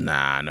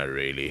 Nah, not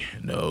really.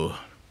 No.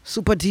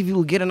 Super TV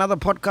will get another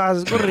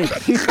podcast.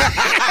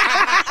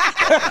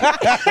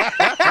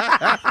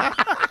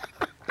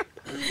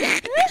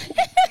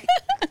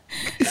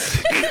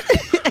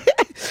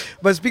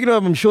 But speaking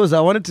of shows, I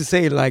wanted to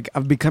say, like,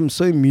 I've become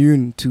so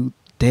immune to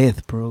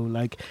death, bro.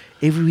 Like,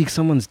 every week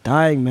someone's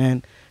dying,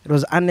 man. It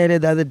was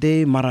Anele the other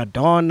day,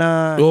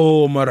 Maradona.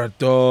 Oh,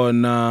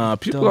 Maradona.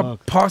 People are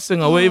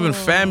passing away, even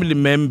family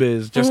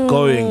members just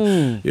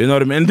going. You know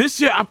what I mean? And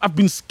this year, I've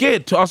been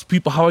scared to ask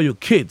people, how are your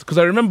kids? Because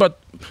I remember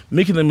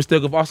making the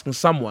mistake of asking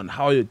someone,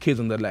 how are your kids?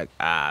 And they're like,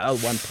 that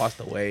one passed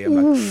away. I'm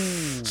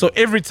like, so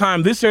every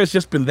time, this year has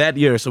just been that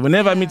year. So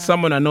whenever I meet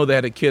someone I know they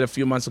had a kid a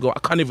few months ago, I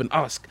can't even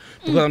ask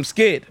because I'm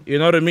scared. You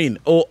know what I mean?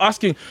 Or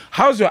asking,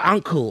 how's your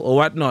uncle or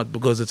whatnot?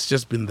 Because it's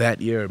just been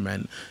that year,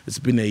 man. It's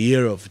been a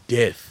year of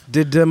death.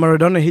 Did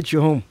Maradona hit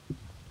you home?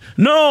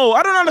 No,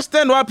 I don't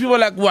understand why people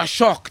were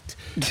shocked.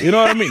 You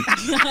know what I mean?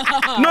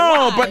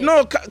 No, but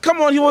no, come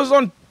on. He was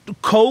on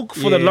coke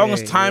for the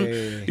longest time.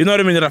 You know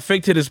what I mean? It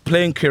affected his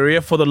playing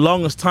career for the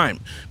longest time.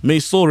 May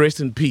his soul rest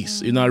in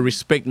peace. You know, I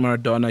respect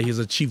Maradona. He's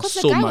achieved so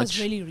much. Because the guy was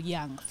really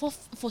young.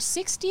 For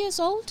 60 years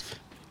old?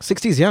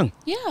 60 is young.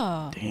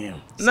 Yeah.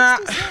 Damn. 60 Nah,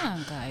 is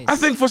young, guys. I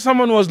think for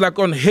someone who was like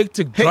on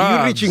hectic drugs. Hey,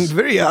 you're reaching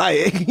very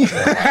high.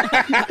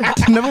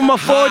 Never my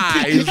fault.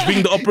 Is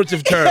being the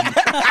operative term.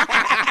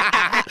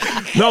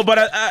 No, but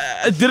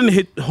I didn't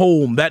hit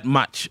home that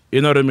much.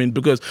 You know what I mean?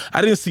 Because I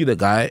didn't see the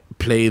guy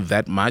play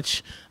that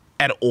much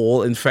at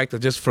all. In fact,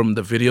 just from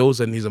the videos,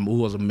 and he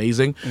was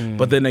amazing.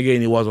 But then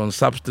again, he was on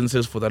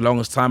substances for the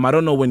longest time. I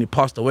don't know when he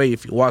passed away,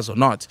 if he was or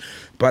not.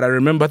 But I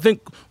remember, I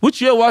think,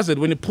 which year was it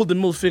when he pulled the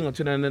middle finger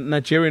to the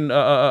Nigerian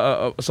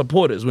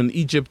supporters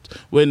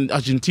when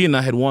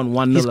Argentina had won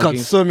 1-0? He's got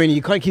so many,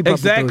 you can't keep up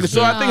with those.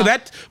 So I think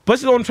that,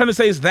 basically what I'm trying to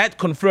say is that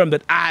confirmed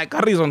that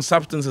Kari's on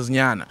substances,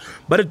 nyana.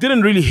 But it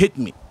didn't really hit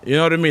me. You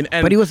know what I mean?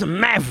 But he was a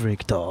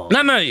maverick, though.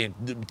 No, yeah,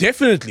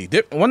 definitely.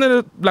 One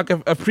of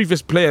a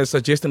previous player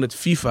suggesting that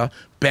FIFA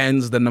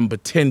bans the number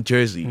 10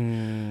 jersey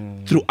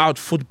throughout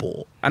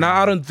football. And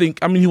I don't think,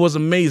 I mean, he was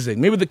amazing.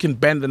 Maybe they can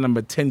ban the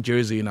number 10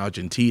 jersey in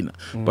Argentina,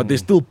 but they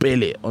still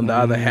Pele on the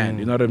other hand.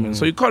 You know what I mean?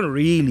 So you can't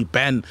really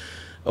ban,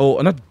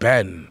 not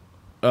ban.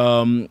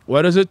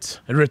 What is it?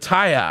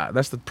 Retire.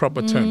 That's the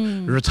proper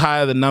term.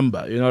 Retire the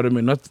number. You know what I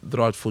mean? Not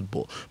throughout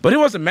football. But he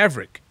was a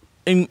maverick.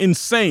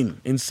 Insane.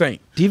 Do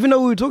you even know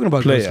what we were talking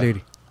about, Player. this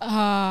lady?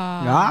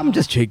 I'm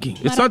just checking.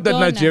 It's not that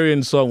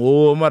Nigerian song.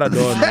 Oh,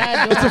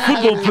 Maradona. It's a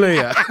football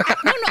player.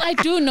 No, I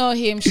do know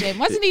him, Shem.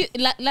 Wasn't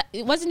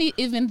he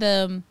even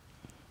the...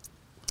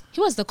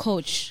 He was the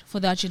coach for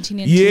the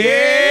Argentinian team.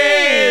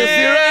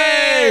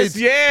 Yes,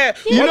 yeah.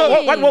 You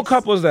know, what World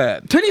Cup was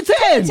that?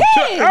 2010.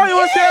 Oh, he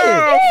was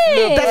there.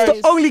 Yes. That's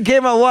the only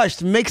game I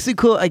watched.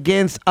 Mexico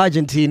against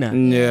Argentina.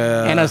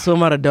 Yeah. And I saw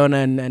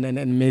Maradona and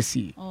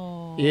Messi.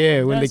 Oh,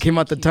 Yeah, when they that's came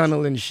out the cute.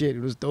 tunnel and shit.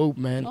 It was dope,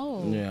 man.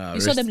 Oh. Yeah, You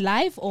saw them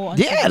live or on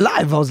Yeah, TV?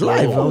 live. I was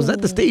live. I was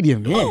at the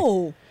stadium. Yeah.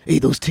 Oh. Hey,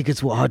 those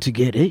tickets were hard to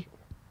get, eh?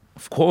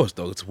 Of course,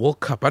 though. It's World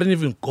Cup. I didn't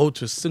even go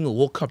to a single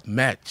World Cup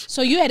match.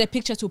 So you had a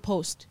picture to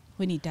post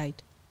when he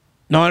died?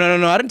 No.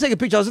 I didn't take a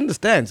picture. I was in the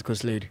stands,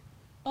 Coach Lady.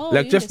 Oh,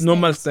 Like you just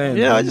normal stands.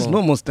 Yeah, just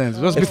normal stands.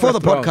 It was before the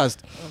podcast.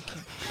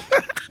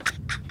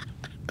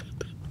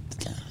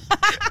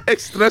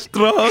 Extra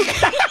strong.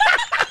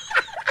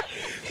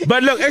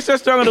 But look, Extra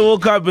Strong in the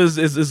World Cup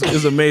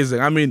is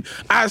amazing. I mean,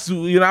 I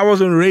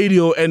was on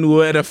radio and we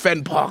were at a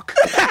fan park.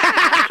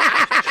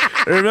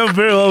 I remember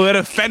very well, we had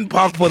a fan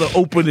park for the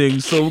opening,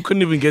 so we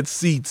couldn't even get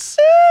seats.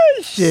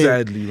 Shit.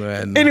 Sadly,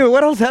 man. Anyway,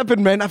 what else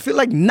happened, man? I feel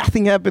like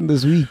nothing happened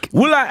this week.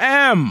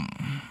 Will.i.am.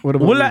 What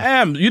about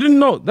Will.i.am. You didn't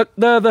know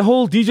the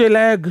whole DJ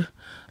lag.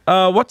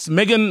 What's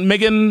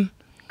Megan?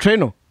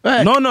 Treno.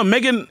 No,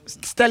 Megan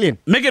Stallion.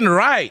 Megan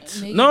Wright.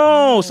 Megan-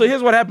 No, so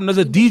here's what happened. There's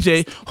a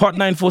DJ, Hot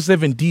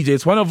 947 DJ.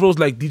 It's one of those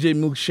like DJ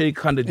Milkshake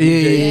kind of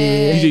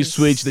DJ, DJ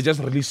Switch. They just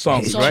release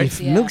songs, Songs, right?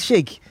 yeah.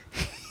 Milkshake.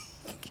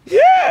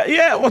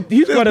 Yeah. Well,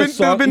 he's got a There's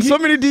song. been so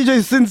many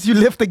DJs since you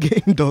left the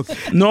game, dog.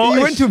 No,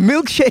 You went to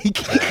Milkshake.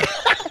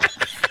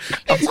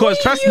 Of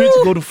course, trust me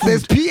to go to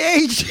There's food.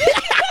 PH.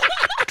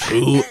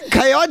 True.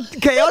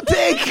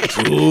 Chaotic.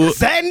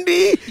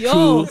 Sandy.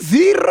 Yo.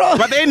 Zero.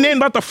 But they ain't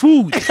named after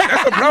food.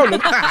 That's the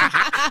problem.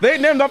 They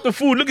ain't named after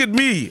food. Look at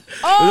me.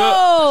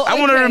 Oh, I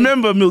want to okay.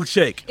 remember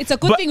Milkshake. It's a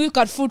good thing we've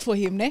got food for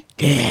him, ne?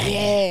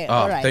 Yeah. Oh,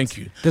 all right. thank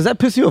you. Does that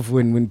piss you off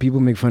when people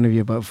make fun of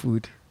you about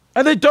food?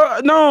 And they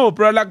don't. No,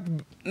 bro. Like,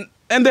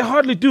 and they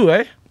hardly do,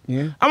 eh?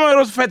 Yeah. I'm one of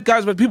those fat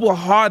guys, but people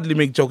hardly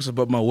make jokes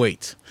about my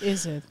weight.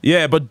 Is it?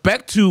 Yeah, but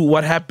back to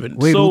what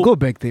happened. Wait, so, we'll go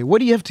back there. What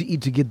do you have to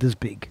eat to get this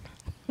big?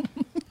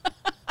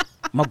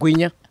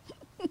 Magwinya?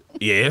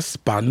 yes,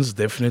 buns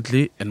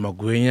definitely, and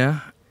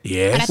magwenya.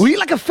 Yes. Were you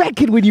like a fat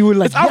kid when you were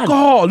like It's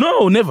alcohol.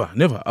 No, never.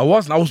 I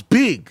wasn't. I was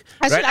big.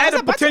 Actually, Right? I had the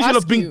about to potential ask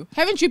of being. you,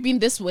 haven't you been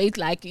this weight,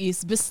 like,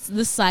 is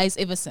this size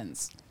ever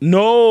since?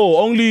 No,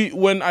 only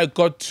when I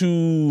got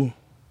to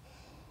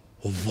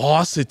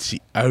varsity,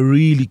 I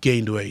really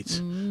gained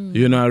weight.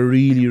 You know, I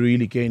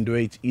really gained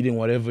weight, eating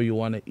whatever you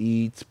want to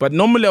eat. But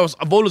normally,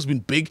 I've always been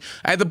big.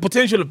 I had the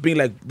potential of being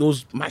like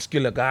those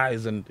muscular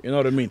guys, and you know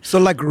what I mean. So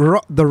like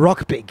the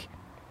rock big.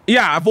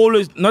 Yeah,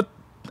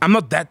 I'm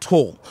not that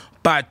tall,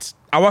 but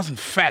I wasn't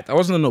fat. I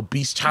wasn't an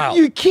obese child.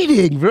 You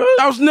kidding, bro?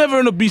 I was never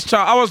an obese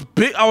child. I was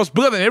big. I was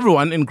bigger than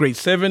everyone in grade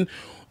 7.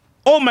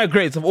 All my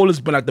grades have always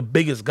been like the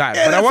biggest guy.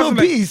 Yeah, but I that's wasn't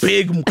obese. like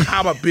big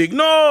Mkaba big.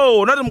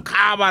 No, not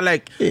Mkaba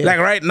like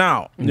right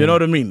now. You know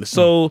what I mean?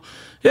 So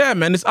yeah,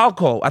 man, it's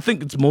alcohol. I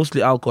think it's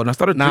mostly alcohol. And I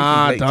started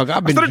Nah, drinking late. dog,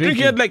 I've been I started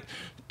drinking drinking. at like,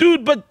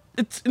 dude, but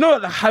it's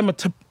the high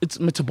it's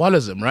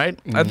metabolism, right?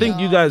 I think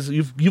you guys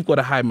you've got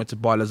a high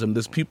metabolism.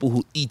 There's people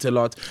who eat a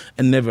lot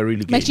and never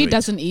really gain Actually, weight.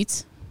 doesn't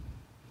eat.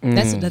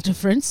 That's the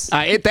difference.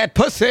 I ate that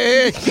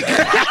pussy.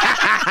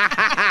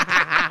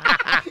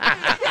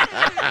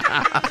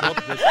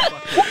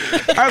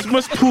 As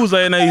much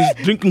Pooza and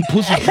he's drinking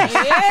pussy juice.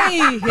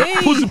 Hey.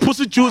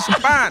 Pussy juice,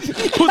 man.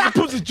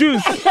 Pussy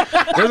juice.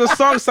 There's a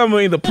song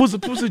somewhere in the pussy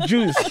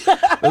juice.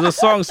 There's a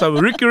song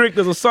somewhere. Rick,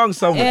 there's a song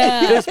somewhere.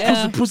 Yeah,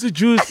 There's pussy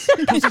juice.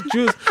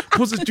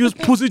 Pussy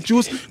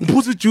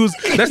juice.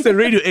 That's the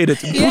radio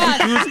edit. Yeah,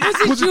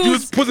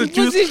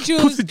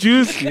 Pussy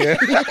juice. Yeah.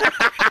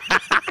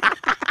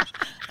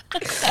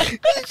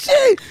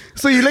 Shit.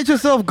 So you let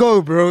yourself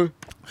go, bro.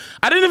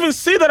 I didn't even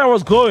see that I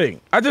was going.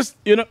 I just,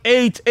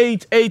 ate.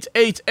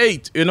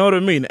 You know what I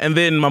mean? And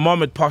then my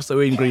mom had passed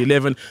away in grade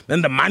 11.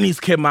 Then the monies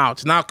came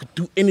out. Now I could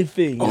do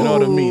anything. You know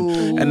what I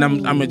mean? And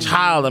I'm a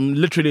child. I'm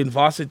literally in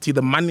varsity.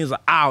 The monies are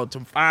out.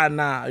 I'm fine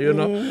now.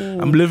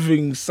 I'm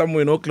living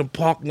somewhere in Auckland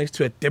Park next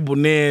to a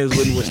Debonair's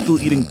when we're still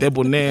eating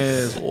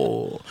Debonair's.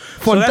 Oh.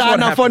 So that's what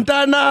happened.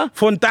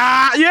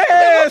 Fontana.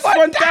 Yes,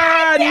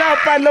 Fontana,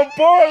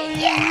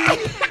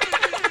 Palopo.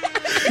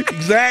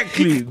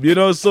 Exactly.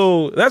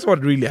 So that's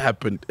what really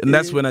happened. And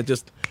that's when I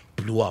just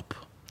blew up.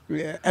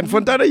 Yeah. And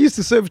Fontana used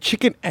to serve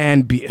chicken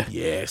and beer.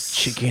 Yes.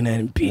 Chicken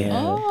and beer.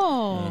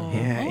 Oh.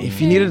 Yeah. If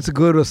you needed to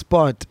go to a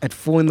spot at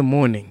 4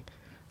 a.m,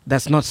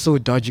 that's not so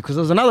dodgy. Because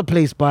there was another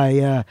place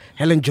by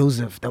Helen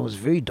Joseph that was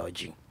very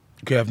dodgy.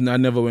 Okay, I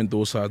never went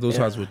those sides. Those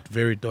sides were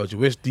very dodgy.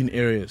 West Dean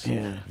areas.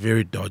 Yeah.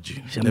 Very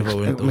dodgy. Never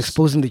went I'm those.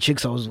 exposing the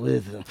chicks I was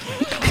with.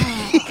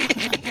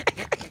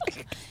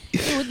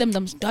 With them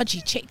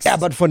dodgy chicks. Yeah,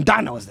 but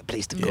Fontana was the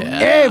place to go. Yeah.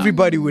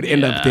 Everybody would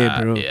end up there,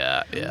 bro.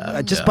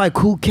 Yeah. Just by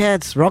Cool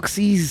Cats,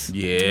 Roxy's.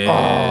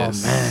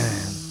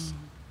 Yes.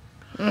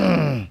 Oh,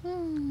 man.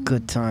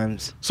 Good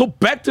times. So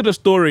back to the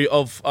story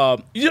of,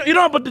 you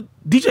know about the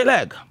DJ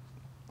Lag.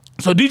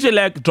 So DJ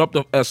Lag dropped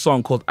a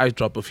song called Ice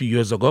Drop a few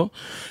years ago.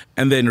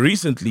 And then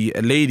recently,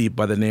 a lady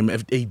by the name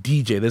of a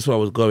DJ, that's where I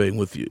was going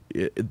with you,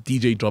 a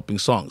DJ dropping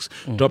songs,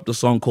 dropped a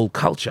song called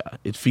Culture.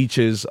 It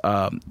features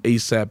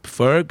ASAP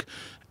Ferg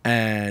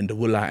and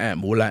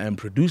Will.i.am. Will.i.am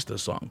produced the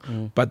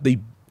song, but they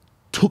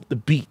took the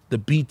beat. The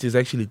beat is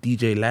actually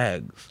DJ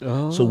Lag's.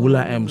 So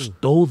Will.i.am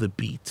stole the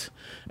beat.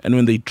 And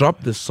when they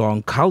dropped this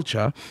song,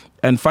 Culture,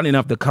 and funny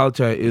enough, the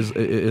culture is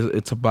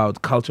it's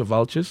about culture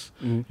vultures.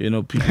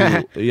 People.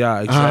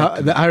 Yeah,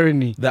 exactly. The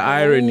irony. The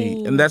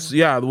irony. And that's,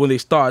 when they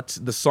start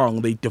the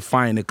song, they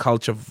define a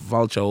culture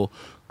vulture or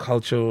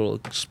cultural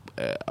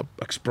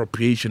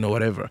expropriation or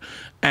whatever.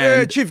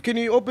 And Chief, can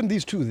you open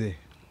these two there?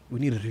 We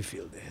need a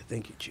refill there.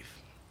 Thank you,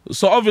 Chief.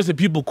 so obviously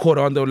people caught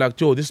on. They were like,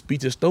 Joe, this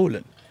beat is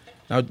stolen.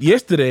 Now,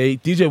 yesterday,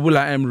 DJ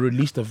Will.i.am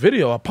released a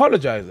video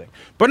apologizing.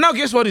 But now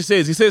guess what he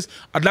says? He says,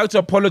 I'd like to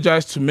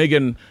apologize to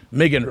Megan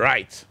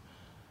Wright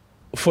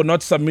for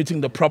not submitting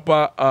the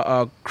proper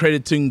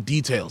crediting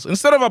details.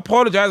 Instead of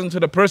apologizing to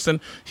the person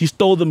he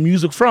stole the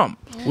music from,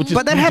 which is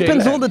But that DJ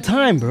happens Lag. all the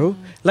time, bro.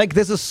 Like,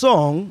 there's a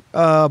song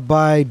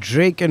by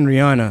Drake and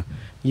Rihanna.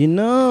 You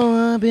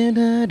know I've been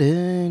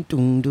hurting,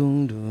 doom,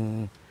 doom,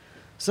 doom.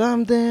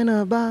 Something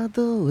about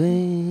the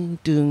way,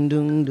 doom,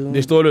 doom, doom.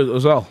 They stole it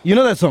as well. You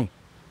know that song?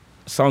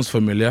 Sounds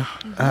familiar.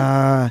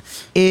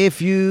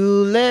 If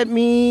you let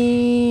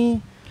me,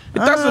 It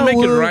doesn't make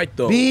it right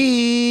though.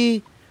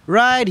 Be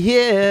right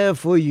here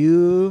for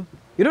you.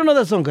 You don't know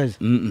that song, guys?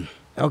 Mm-mm.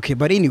 Okay,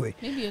 but anyway.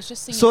 Maybe you're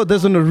just singing. So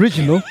there's an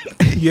original.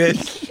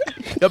 Yes.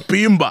 A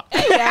bimba.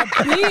 Yeah,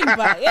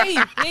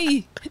 bimba.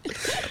 Hey.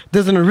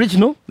 There's an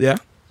original. Yeah.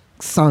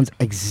 Sounds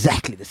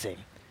exactly the same.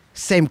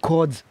 Same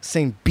chords,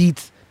 same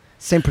beats,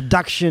 same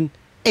production,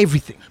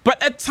 everything.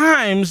 But at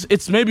times,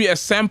 it's maybe a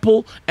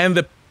sample and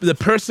the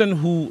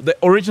person the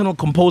original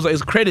composer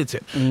is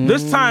credited.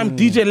 This time,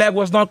 DJ Lag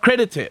was not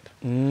credited.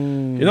 You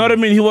know what I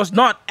mean? He was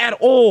not at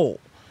all.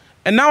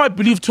 And now I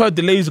believe Toy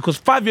Delazy, because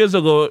 5 years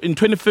ago, in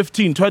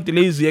 2015, Toy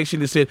Delazy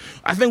actually said,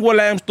 I think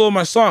Will.i.am stole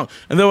my song.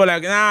 And they were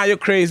like, nah, you're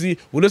crazy.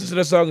 We'll listen to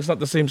the song. It's not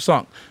the same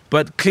song.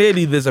 But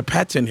clearly, there's a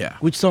pattern here.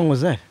 Which song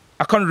was that?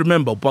 I can't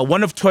remember, but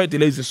one of Toy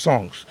Delazy's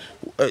songs,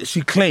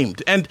 she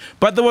claimed.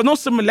 But there were no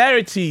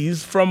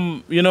similarities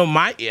from,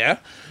 my ear.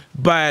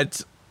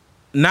 But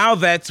now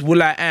that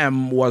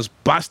Will.i.am was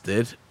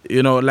busted,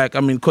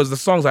 because the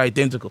songs are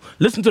identical.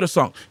 Listen to the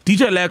song.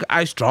 DJ Lag,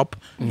 Ice Drop.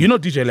 You know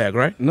DJ Lag,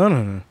 right?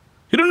 No.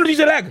 You don't know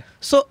DJ Lag?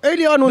 So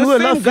early on when The we were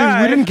same laughing,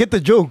 guy- we didn't get the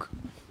joke.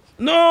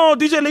 No,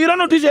 DJ Lag. You don't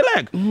know DJ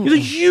Lag. He's a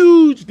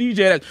huge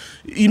DJ Lag.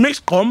 He makes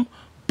calm,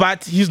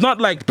 but he's not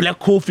like Black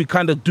Coffee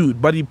kind of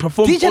dude. But he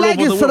performs DJ all Lag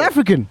over the is South world.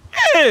 African.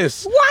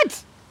 Yes.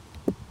 What?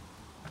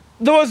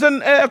 There was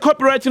a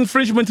copyright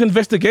infringement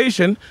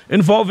investigation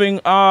involving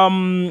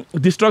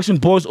Destruction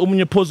Boys,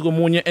 Omunye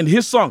Pozgomunye, and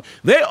his song.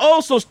 They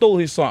also stole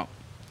his song.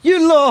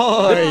 You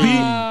Lord.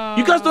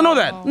 You guys don't know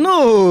that?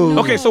 No.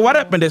 Okay, so what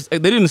happened is they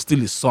didn't steal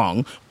his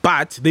song,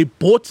 but they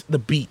bought the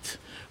beat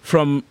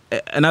from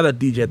another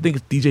DJ. I think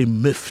it's DJ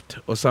Miffed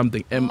or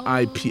something,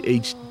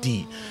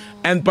 MIPHD.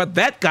 But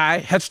that guy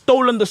had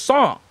stolen the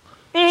song.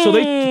 So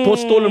they bought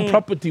stolen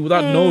property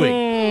without knowing.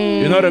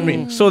 You know what I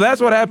mean? So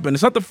that's what happened.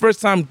 It's not the first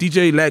time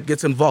DJ Lag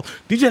gets involved.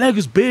 DJ Lag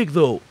is big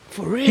though.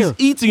 For real. He's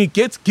eating, he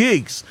gets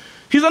gigs.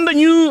 He's on the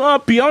new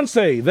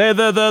Beyonce.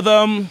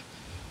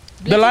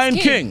 The Lion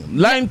King.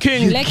 Lion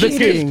King. Black The King,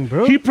 King.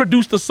 bro. He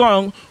produced the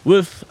song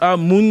with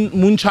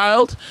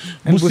Moonchild,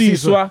 And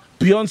Busiswa,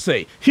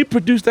 Beyonce. He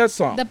produced that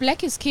song. The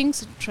Black is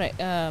King's track.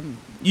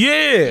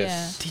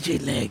 Yes. DJ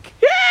Lag.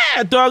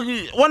 Yeah, dog.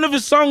 One of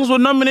his songs were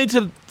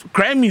nominated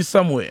Grammys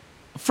somewhere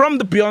from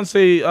the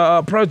Beyonce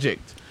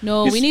project.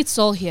 No, we need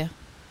soul here.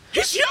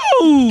 He's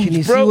huge, Can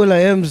you bro. see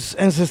Will.i.am's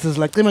ancestors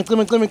like Clement?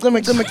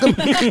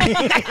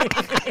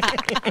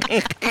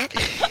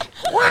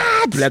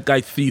 What? Black guy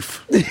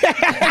thief.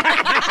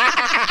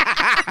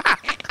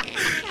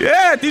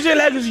 Yeah, DJ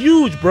Lag is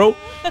huge, bro.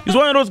 He's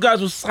one of those guys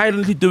who's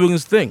silently doing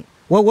his thing.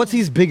 Well, what's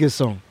his biggest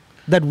song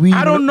that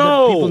I don't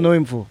know. that people know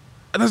him for?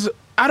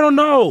 I don't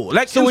know.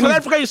 Like, So in when South he's-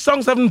 Africa, his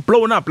songs haven't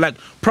blown up like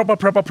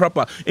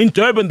proper. In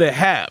Durban, they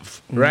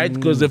have, right?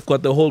 Because they've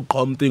got the whole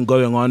com thing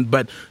going on.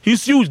 But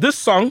he's huge. This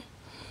song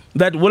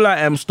that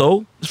Will.i.am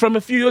stole is from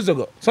a few years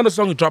ago. It's not a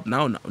song he dropped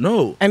now.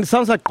 No. And it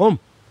sounds like Kom.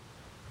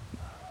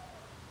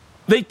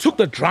 They took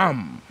the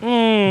drum,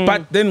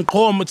 but then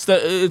com, it's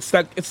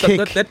like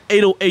Kick. that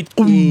 808.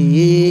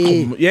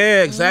 Yeah.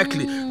 Yeah,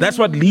 exactly. That's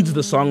what leads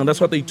the song, and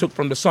that's what they took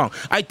from the song.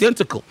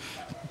 Identical.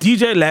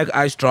 DJ Lag,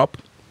 Ice Drop,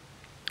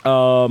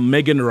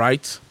 Megan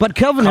Wright. But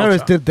Calvin Culture.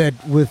 Harris did that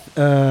with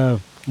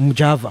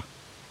Mujava.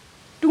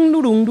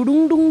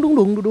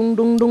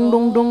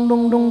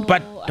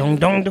 But Dong,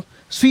 dong, dong.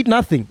 Sweet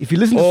Nothing. If you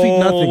listen to Sweet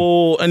Nothing.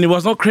 Oh, and it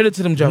was not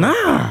credited him, Java.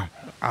 Nah.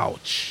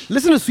 Ouch.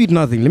 Listen to Sweet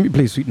Nothing. Let me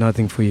play Sweet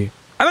Nothing for you.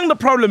 I think the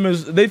problem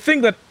is they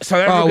think that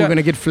South Africa. Oh, we're going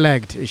to get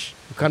flagged. Ish.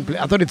 We can't play.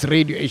 I thought it's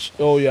radio-ish.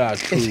 Oh yeah,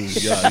 true.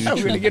 Yeah,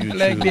 We're gonna get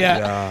flagged,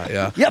 yeah.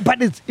 yeah. Yeah,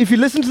 but it's, if you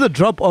listen to the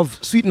drop of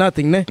Sweet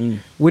Nothing, ne,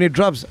 when it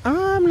drops,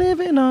 I'm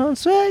living on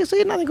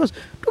Sweet Nothing, goes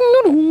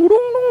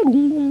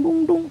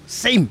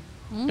same.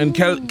 And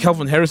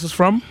Calvin Harris is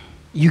from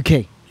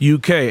UK.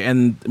 UK,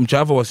 and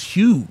Mjava was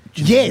huge.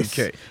 in the Yes.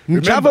 UK.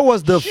 Mujava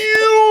was the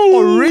Huge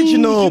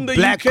original in the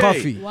black UK.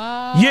 coffee.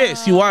 Wow.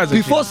 Yes, he was.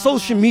 Before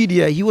social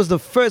media, he was the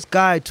first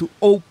guy to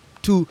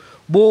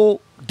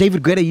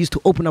David Guetta used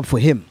to open up for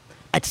him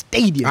at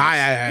stadiums.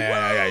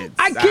 I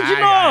kid you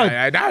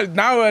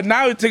not.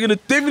 Now you're taking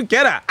it, David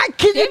Guetta. I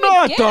kid you David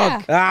not,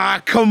 Guetta.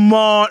 dog. Come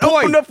on.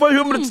 Boy. Open up for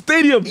him at the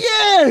stadium.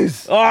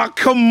 Yes. Oh,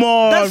 come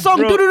on. That song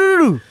bro.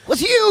 "Do-do-do-do-do" was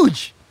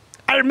huge.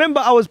 I remember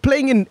I was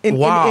playing in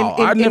Wow,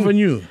 I never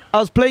knew. I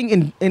was playing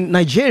in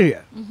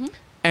Nigeria,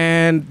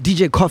 and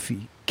DJ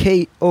Coffee,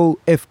 Kofi.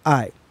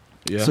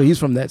 Yeah. So he's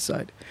from that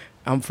side.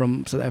 I'm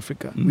from South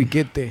Africa. We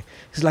get there.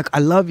 He's like, I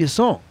love your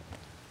song.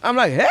 I'm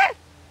like, eh?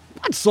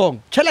 What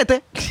song?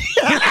 Chalete.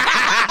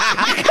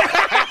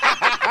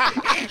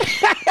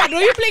 Were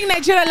you playing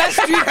Nigeria last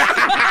week?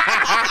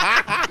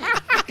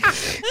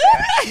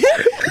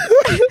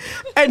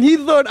 And he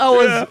thought I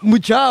was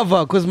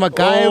Mujava because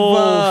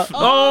MacGyver.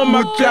 Oh,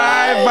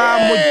 MacGyver.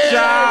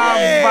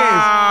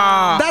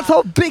 That's That's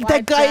how big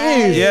that guy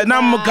is. Yeah, now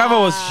Mugabe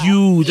was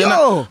huge. And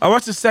Yo. I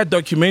watched a sad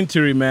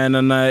documentary, man,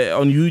 and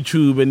on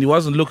YouTube, and he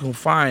wasn't looking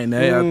fine.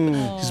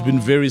 He's been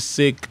very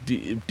sick.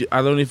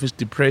 I don't know if it's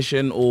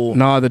depression or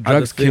No, the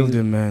drugs other killed things.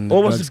 him, man.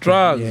 What was the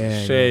drugs?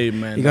 Yeah,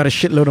 Shame, man. He got a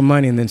shitload of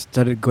money and then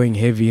started going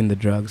heavy in the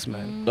drugs,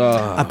 man.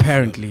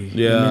 Apparently.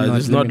 Yeah,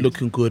 it's not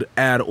looking good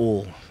at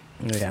all.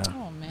 Yeah.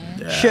 Oh man.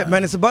 Yeah. Shit,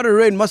 man, it's about to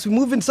rain. Must we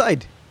move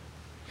inside?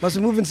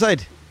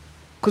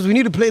 Because we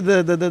need to play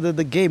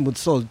the game with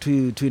Saul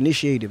to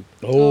initiate him.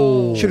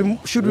 Oh.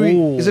 Should we?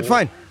 Is it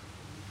fine?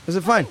 Is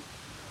it fine?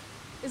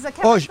 Is the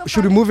Oh,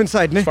 should we move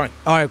inside? Ne? Fine.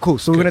 All right, cool.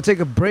 So we're going to take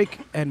a break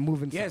and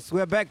move inside. Yes,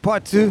 we're back.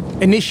 Part 2.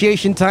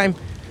 Initiation time.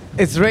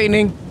 It's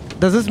raining.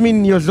 Does this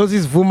mean your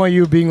Zosi's Vuma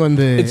you being on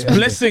the... It's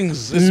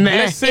blessings. It's Nah.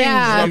 blessings,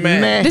 Yeah. my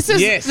man. Nah. This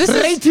is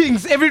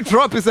ratings. Every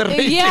drop is a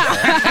rating.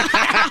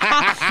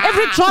 yeah.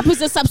 Every drop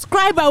is a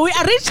subscriber. We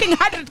are reaching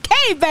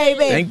 100K,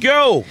 baby. Thank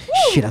you.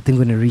 Shit, I think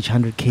we're going to reach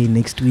 100K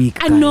next week.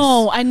 I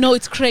know,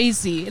 it's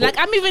crazy. Like,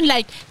 I'm even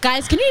like,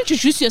 guys, can you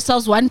introduce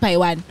yourselves one by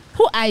one?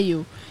 Who are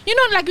you? You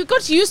know, like, we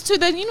got used to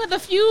the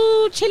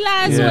few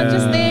chillers who are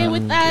just there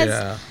with us.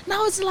 Yeah.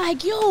 Now it's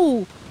like,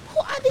 yo, who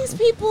are these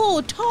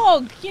people?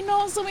 Talk,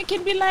 so we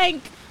can be like,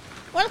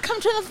 welcome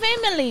to the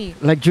family.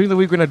 Like during the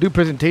week when I do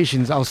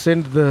presentations, I'll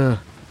send the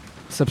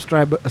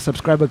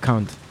subscriber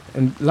count.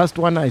 And last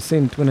one I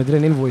sent when I did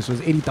an invoice was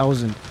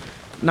 80,000.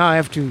 Now I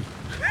have to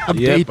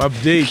update. Yep,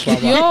 update,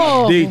 Baba. Yo,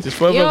 Update. It's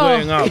forever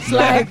going up. It's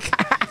like,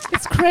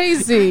 it's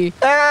crazy.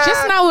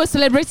 Just now we're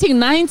celebrating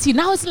 90.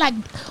 Now it's like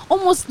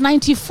almost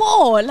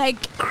 94.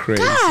 Like,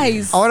 Crazy.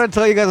 guys. I want to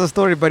tell you guys a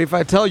story, but if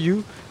I tell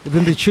you,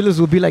 then the chillers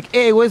will be like,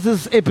 hey, where's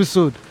this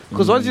episode?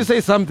 Because once you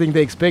say something,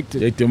 they expect it.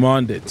 They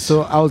demand it.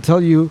 So I'll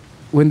tell you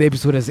when the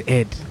episode has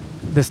aired,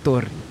 the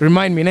story.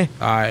 Remind me, ne?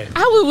 Aye.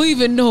 How will we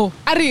even know?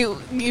 Ari,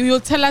 you'll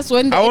tell us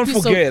when the I won't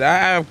episode... forget.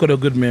 I've got a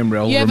good memory.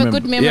 I'll You have remember.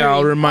 a good memory. Yeah,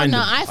 I'll remind you.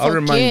 No, I I'll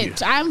remind you.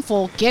 forget. I'm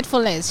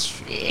forgetful as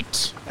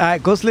shit.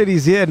 Ghost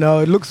Lady's here now.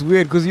 It looks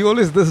weird because you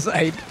always this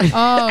side.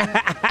 Oh,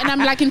 and I'm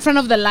like in front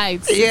of the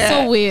lights. Yeah. It's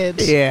so weird.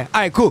 Yeah.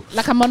 All right, cool.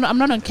 Like I'm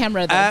not on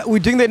camera though. We're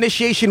doing the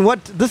initiation.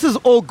 This is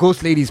all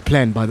Ghost Lady's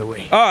plan, by the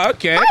way. Oh,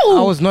 okay. I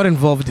was not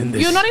involved in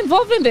this. You're not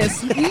involved in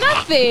this.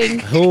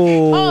 Nothing.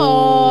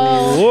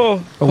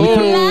 Oh. You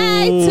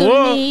lied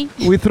to me.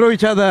 We throw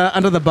each other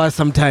under the bus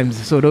sometimes,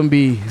 so don't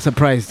be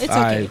surprised. It's okay.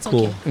 Aye, It's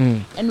cool.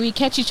 okay. And we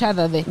catch each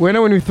other there. When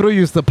we throw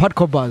you, it's the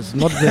Patco bars,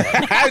 not the...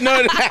 I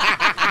know.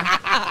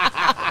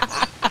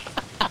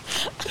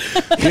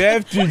 There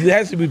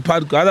has to be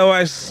podcast.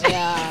 Otherwise,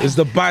 Yeah. it's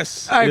the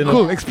bus. All right,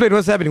 cool. Explain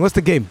what's happening. What's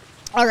the game?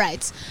 All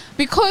right.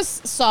 Because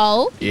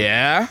Saul,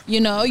 Yeah.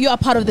 you are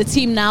part of the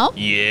team now.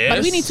 Yes.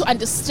 But we need to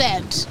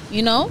understand, that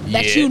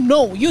Yeah. you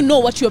know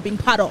what you're being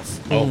part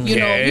of.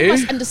 Okay. You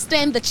must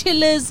understand the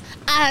chillers,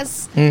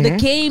 us, the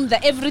game,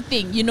 the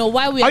everything.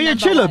 Why we are Are you a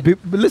number chiller? one.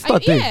 Let's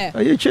start there. Yeah.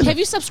 Are you a chiller? Have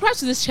you subscribed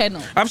to this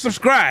channel? I've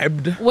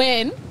subscribed.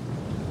 When?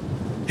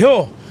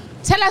 Yo,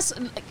 Tell us.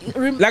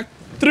 like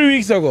 3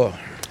 weeks ago.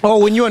 Oh,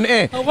 when you're on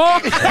air.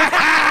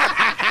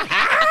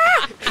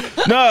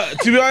 No,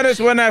 to be honest,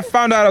 when I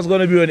found out I was going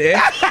to be on air,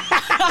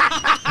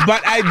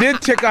 but I did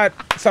check out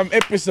some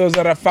episodes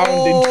that I found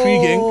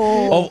intriguing,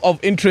 of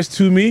interest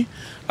to me.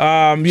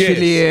 Yes.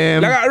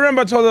 Chilliam. Like I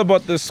remember I told her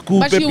about the Scoop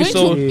But you went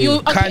to-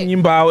 episode, okay.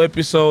 Kanyimbao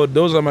episode.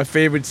 Those are my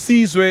favorite.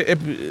 Seasway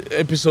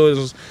episode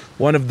is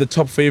one of the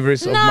top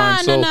favorites of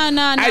mine. So No.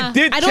 I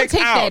did don't check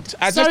take out. that.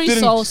 I Sorry,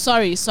 just didn't.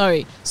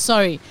 Saul.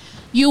 Sorry.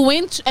 You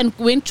went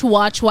to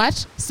watch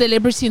what?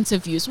 Celebrity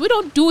interviews. We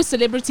don't do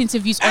celebrity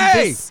interviews on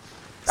Hey! this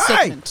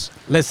segment.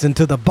 Listen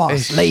to the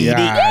boss lady.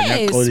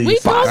 Yes, we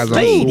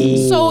don't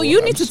do. So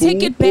you need to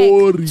take it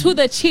back to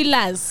the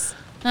chillers.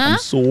 Huh?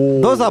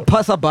 Those are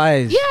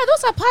passerbys. Yeah,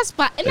 those are pass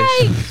by.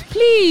 Like,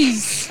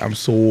 please. I'm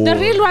so. The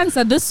real ones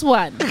are this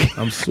one.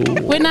 I'm so.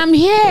 When I'm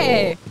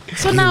here.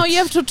 So now you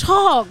have to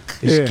talk.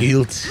 It's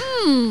guilt.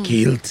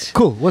 Guilt.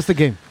 Cool. What's the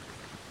game?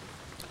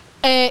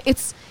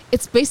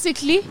 It's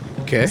basically,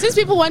 Okay. since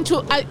people want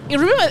to, you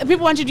remember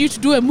people wanted you to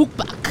do a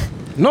mukbang.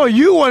 No,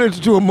 you wanted to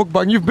do a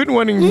mukbang. You've been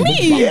wanting Me?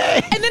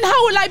 Yeah. And then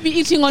how will I be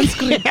eating on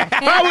screen?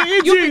 How are we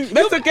eating?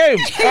 That's the game.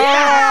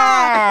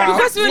 Yeah.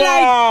 Because we're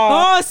like,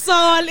 oh,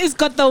 Saul has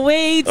got the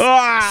weight.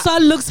 Saul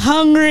looks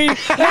hungry.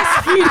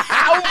 Let's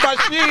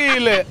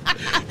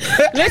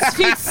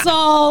feed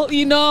Saul,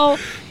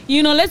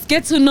 let's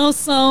get to know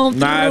Saul.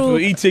 Nah, if we're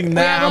eating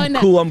now, I'm gonna-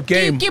 cool, I'm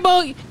game.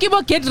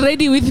 Kibo, get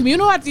ready with me. You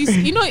know what? These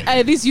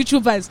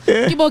YouTubers.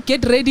 Kibo,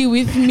 get ready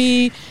with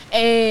me.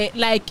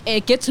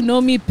 Get to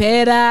know me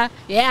better.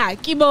 Yeah,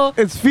 Kibo.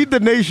 It's Feed the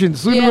Nation.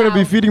 Soon Yeah, we're going to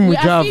be feeding we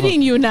are Mujava.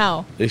 feeding you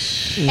now.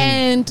 Ish.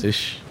 And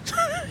Ish.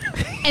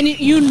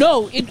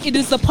 it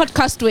is the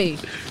podcast way.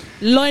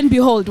 Lo and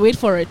behold, wait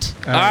for it.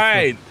 All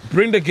right,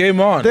 bring the game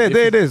on. There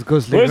it is.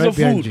 Ghost Lady, Where's right the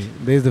behind food? you.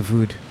 There's the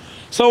food.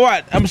 So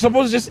what? I'm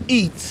supposed to just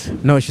eat?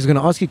 No, she's going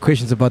to ask you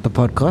questions about the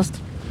podcast.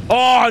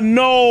 Oh,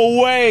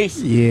 no way.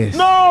 Yes.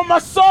 No, my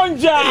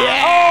sonja.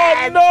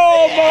 Oh,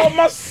 no,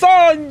 my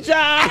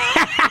sonja.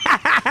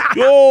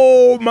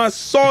 Yo, my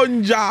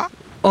sonja.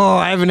 Oh,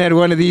 I haven't had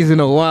one of these in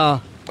a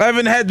while. I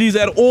haven't had these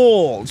at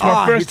all. It's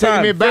my first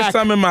time. First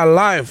time in my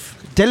life.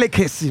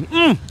 Delicacy.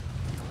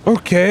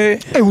 Okay.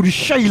 Hey, would you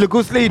shine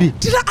ghost lady?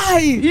 Did I?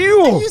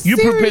 You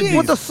prepared these?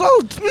 With the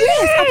salt.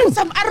 Yes, I put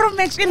some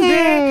aromat in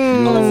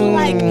there. Also,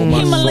 like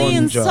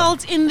Himalayan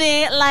salt in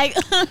there. Like,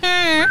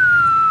 guys.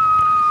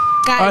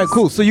 All right,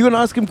 cool. So you're going to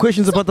ask him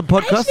questions about the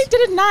podcast? I actually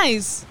did it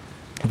nice.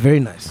 Very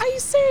nice. Are you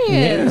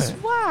serious? Yeah.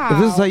 Wow. If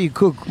this is how you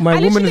cook, my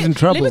woman is in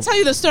trouble. Let me tell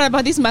you the story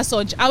about this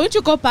massage. I went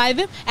to go buy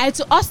them. I had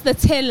to ask the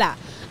teller.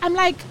 I'm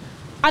like,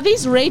 are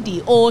these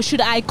ready or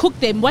should I cook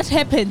them? What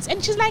happens?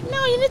 And she's like,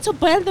 no, you need to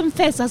boil them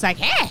first. I was like,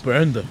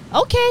 burn them.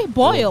 Okay,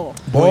 boil.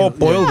 Boil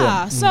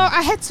Yeah. them. So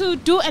I had to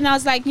do, and I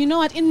was like, you know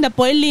what? In the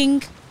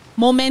boiling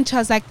moment, I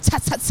was like, ta.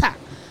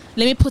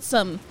 Let me put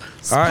some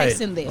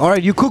spice in there. All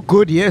right, you cook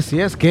good. Yes,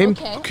 game.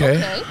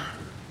 Okay.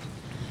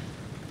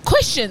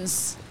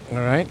 Questions. All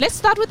right. Let's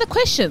start with the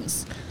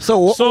questions.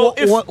 So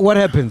what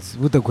happens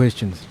with the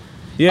questions?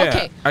 Yeah,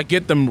 Okay. I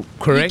get them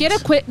correct. You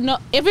get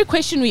every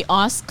question we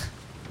ask,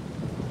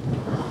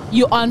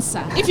 you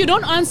answer. If you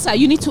don't answer,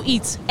 you need to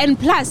eat. And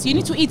plus, you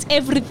need to eat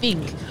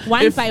everything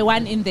one by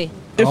one in there.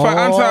 If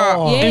I answer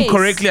Yes.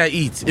 incorrectly, I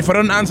eat. If I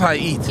don't answer, I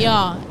eat.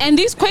 Yeah. And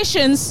these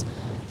questions,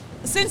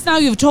 since now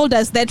you've told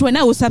us that when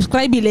I was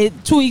subscribing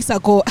 2 weeks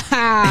ago,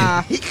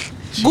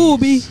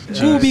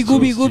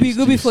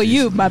 gooby for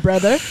you, my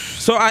brother.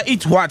 So I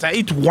eat what? I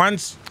eat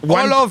once.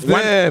 All of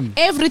them.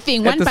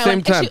 Everything, At one the by same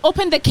one. time. Actually,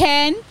 open the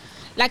can.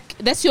 Like,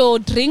 that's your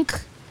drink.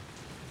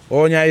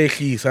 Oh,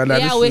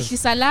 wash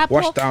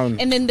Wash down.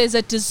 And then there's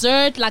a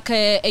dessert, like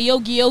a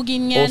yogi Also,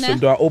 nyana.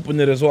 do I open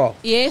it as well?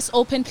 Yes,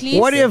 open please.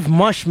 What do you have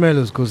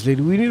marshmallows, ghost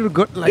lady? We need to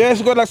go like. Yeah,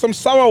 it's got like some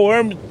sour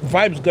worm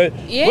vibes going.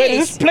 Yes. Wait,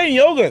 is this plain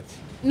yogurt?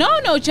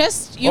 No,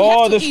 just you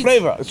have to there's eat.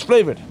 flavor. It's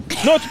flavored.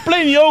 No, it's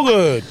plain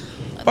yogurt.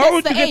 Why That's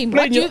would the you get aim.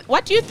 plain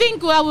What do you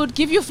think I would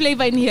give you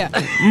flavor in here?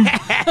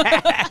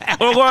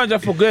 Oh God, I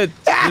forget.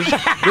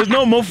 There's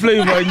no more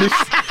flavor in this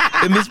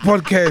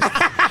podcast.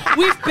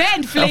 We've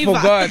banned flavor.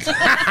 I forgot.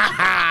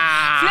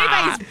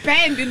 Flavor is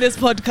banned in this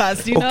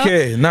podcast, you know?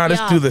 Okay, now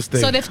let's do this thing.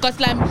 So they've got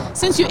like,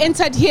 since you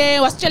entered here,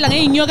 was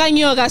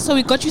nyoga, so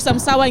we got you some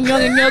sour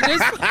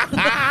nyogas.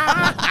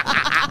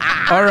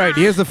 All right,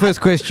 here's the first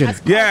question.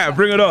 Yeah,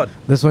 bring it on.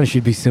 This one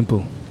should be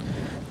simple.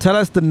 Tell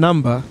us the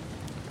number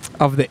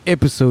of the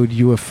episode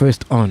you were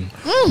first on.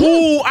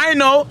 Ooh, I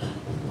know.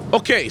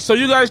 Okay, so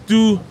you guys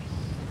do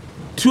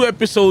 2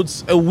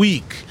 episodes a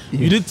week.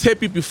 You did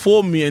Tepi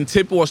before me, and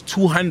Tepi was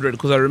 200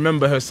 because I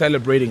remember her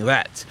celebrating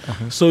that.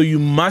 So you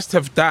must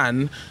have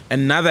done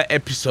another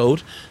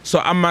episode. So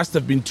I must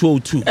have been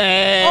 202.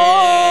 Hey.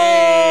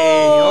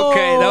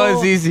 Okay, that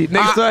was easy.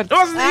 Next one. It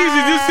wasn't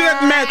easy. Did you see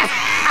that math?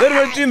 It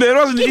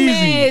wasn't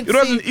easy. It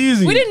wasn't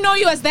easy. We didn't know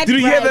you was that Did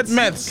you hear bright. that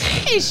maths?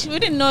 Ish, we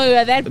didn't know you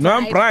were that No,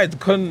 I'm bright.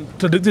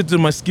 Contradicted to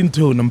my skin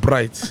tone. I'm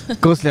bright.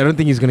 Ghostly, I don't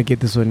think he's gonna get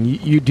this one.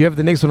 You do you have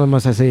the next one, or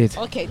must I say it?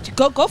 Okay,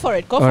 go for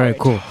it. Go All for right, it.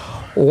 cool.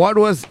 What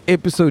was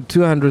episode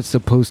 200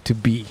 supposed to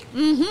be?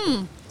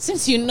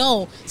 Since you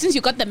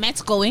got the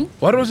maths going.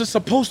 What was it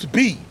supposed to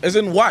be? As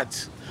in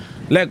what?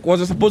 Like,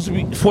 was it supposed to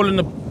be falling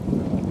up?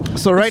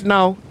 So right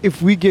now,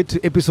 if we get to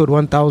episode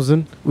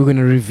 1000, we're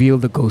gonna reveal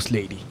the ghost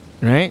lady,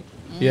 right?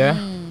 Yeah.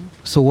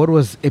 So what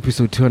was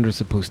episode 200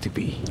 supposed to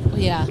be?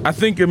 Yeah. I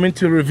think you're meant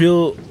to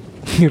reveal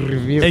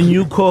Reveal. a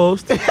new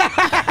co-host.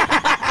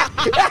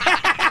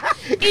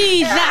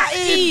 Isa.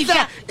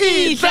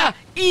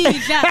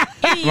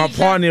 My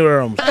party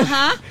worms.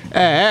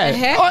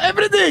 Hey. Oh,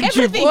 everything, Chief.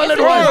 Everything, All at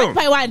everything, once. one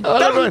by one.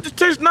 That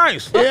tastes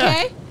nice.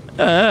 Okay.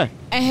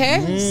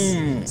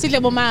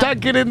 Sidle boma.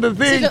 Tuck it in the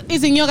thing.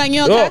 Izinyoka Oh,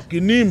 nyoka.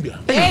 Kinimbia.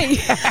 Hey.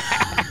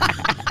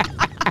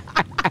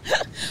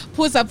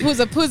 Puza.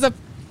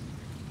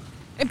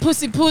 Pussy. It's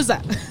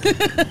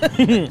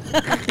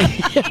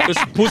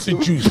pussy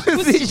juice.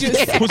 Pussy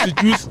juice.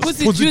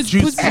 Pussy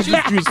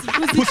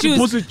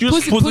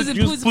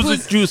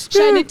juice.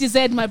 Shiny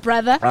dessert, my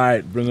brother. All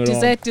right, bring it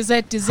on.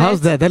 Dessert.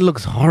 How's that? That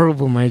looks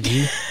horrible, my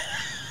G.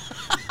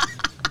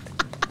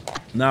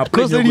 Now,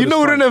 Because you know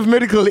we don't have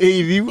medical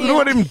aid. We're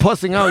not even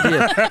passing out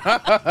here.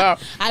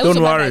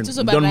 Don't worry,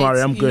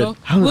 I'm good.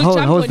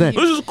 How's that?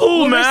 This is cool,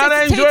 We'll man.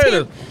 I enjoyed resuscitate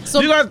it. him.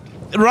 So- You got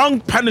wrong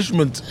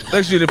punishment.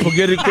 Actually, they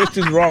forget the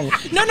questions wrong.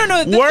 No.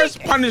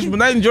 Worst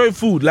punishment. I enjoy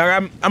food.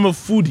 Like I'm a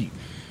foodie.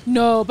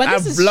 No, but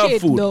this I is love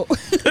shit, food. though.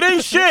 It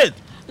ain't shit.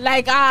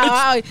 Like,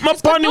 It's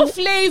it's got no Mapani-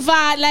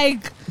 flavor.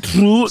 Like,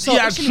 True. So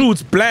Yeah, actually- true.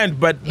 It's bland,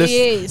 but this,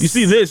 Yes. you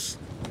see this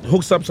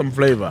hooks up some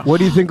flavor. What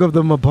do you think of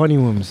the Mapani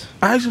worms?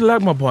 I actually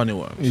like my bunny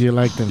worms. You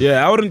like them?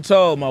 Yeah, I wouldn't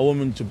tell my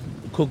woman to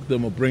cook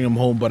them or bring them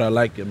home, but I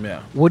like them. Yeah.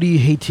 What do you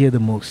hate here the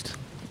most?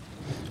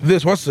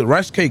 What's the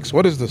rice cakes?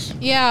 What is this?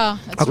 yeah,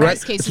 it's Okay.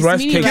 rice cakes. It's rice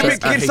mini cakes. rice I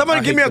cakes. hate- Can someone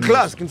I give me hate a them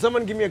glass? most. Can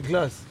someone give me a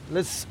glass?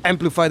 Let's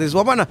amplify this.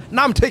 Wabana,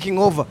 now I'm taking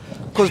over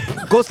because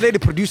Ghost Lady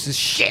produces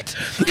shit.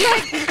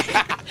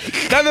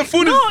 Now the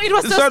food No, is it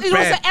was it's not the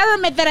bad.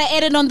 aromat that I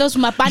added on those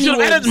You mapani should have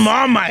added worms.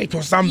 Marmite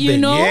or something. You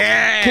know?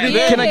 Yeah.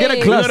 Can I get a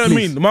You glass, know what I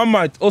please? mean?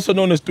 Marmite, also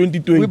known as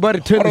 2020. We about to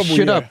turn this Horrible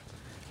shit year. up.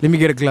 Let me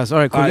get a glass. All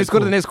right, cool. All right, Let's go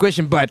to cool. the next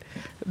question. But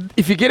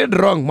if you get it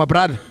wrong, my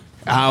brother,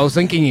 I was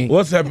thinking.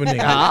 What's happening?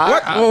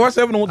 What's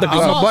happening with the I'm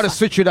glove? about to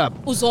switch it up.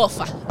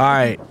 Uzofa.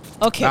 Alright.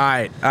 Okay.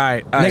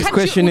 Alright. Next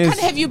question we is. can't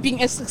have you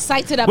being as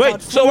excited about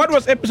Wait, so food. what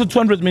was episode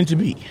 200 meant to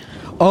be?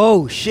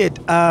 Oh shit!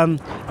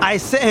 I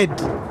said,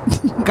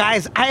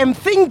 guys, I am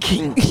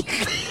thinking.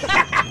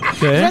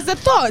 It was a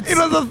thought. It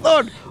was a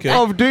thought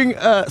of doing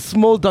a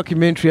small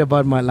documentary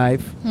about my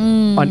life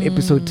on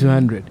episode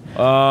 200.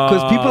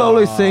 Because people are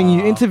always saying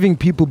you're interviewing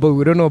people, but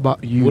we don't know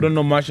about you. We don't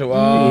know much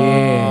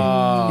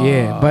about.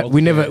 Yeah, but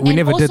we never and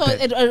did also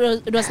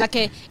that. it was like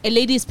a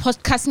ladies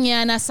podcast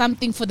nyana,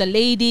 something for the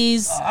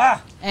ladies.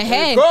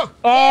 Hey. Oh,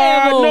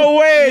 no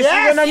way! Yes,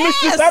 She's gonna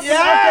miss this episode.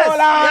 yes,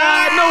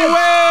 No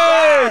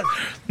way!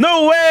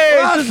 No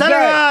way! This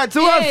guy.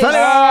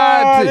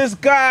 This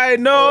guy,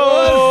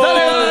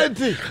 no!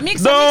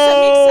 Mix No!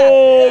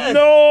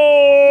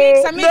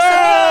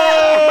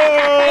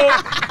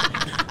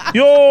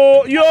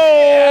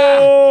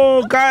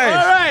 Yo, guys!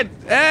 All right.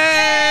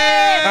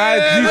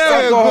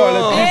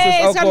 Alcohol.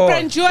 Hey, some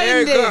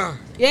enjoying there.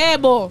 Yeah,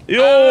 boy.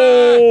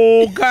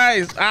 Yo,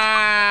 guys.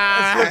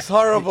 This looks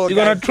horrible.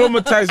 You're gonna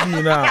traumatize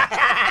me now.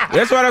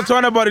 That's what I was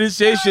talking about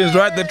initiations,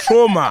 right? The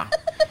trauma.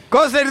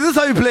 Because this is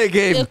how you play a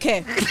game.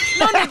 Okay.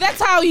 No, that's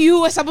how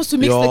you were supposed to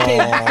mix the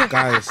cake.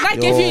 Guys. I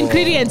gave you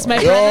ingredients,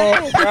 my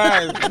brother.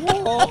 Guys.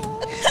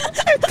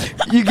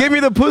 You gave me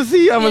the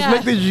pussy, I must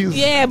make the juice.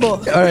 Yeah,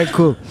 boy. All right,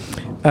 cool.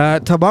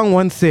 Tabang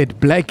once said,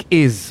 black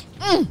is.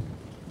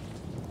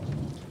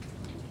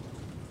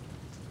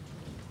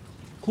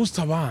 Who's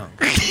Tabang?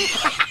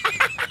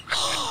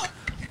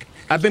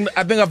 I think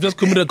I've just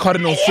committed a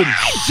cardinal sin.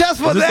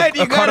 Just for Is this that,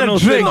 you a gotta cardinal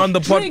drink. sin on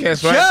the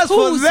podcast, right? Just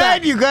for Who's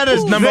that, that? you gotta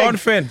drink. Number one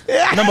fan.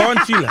 Number one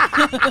chiller.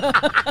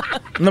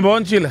 Number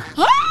one chiller.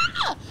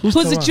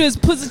 Pussy choose.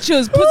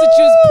 It's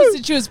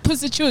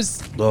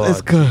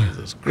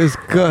good. It's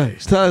good.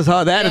 Tell us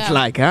how that is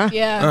like, huh?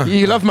 Yeah.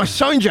 You love my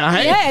sonja,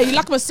 hey? Yeah, you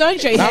like my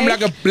sonja. I'm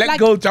like a black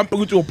girl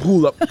jumping into a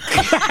pool up.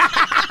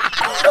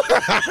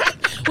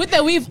 with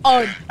the weave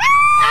on.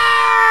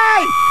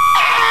 Hey!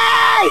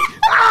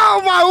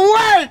 Oh, my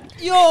word!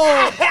 Yo.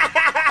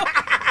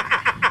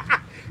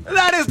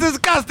 That is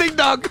disgusting,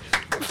 dog.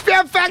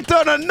 Fear factor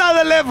on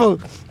another level.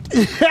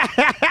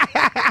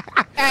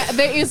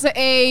 There is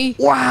a...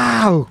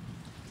 Wow.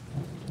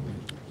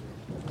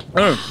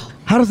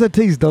 How does that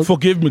taste, dog?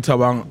 Forgive me,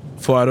 Tabang,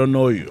 for I don't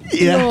know you.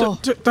 Yeah. No.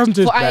 Doesn't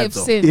taste For I bad, have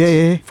though. sinned.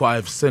 Yeah. For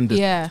I've sent it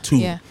Yeah, too.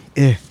 yeah.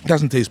 Yeah.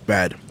 Doesn't taste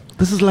bad.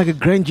 This is like a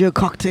grandeur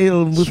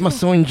cocktail with my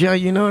sonja,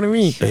 you know what I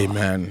mean? Hey,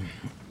 man.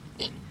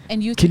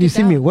 And you Can you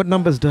see me? What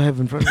numbers do I have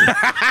in front of me?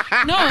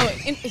 No.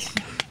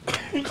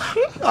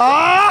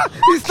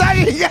 He's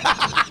starting.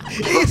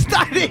 He's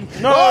starting.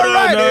 No, All no,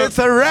 right, no. it's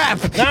a wrap.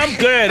 I'm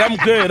good. I'm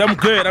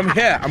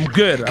here. I'm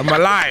good. I'm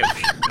alive.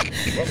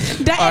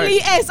 The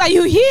L.E.S, are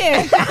you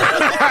here?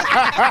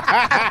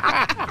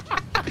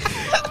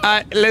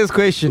 Last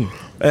question.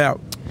 Yeah.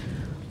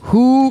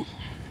 Who?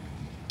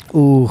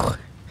 Ooh,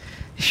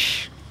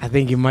 I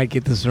think you might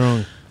get this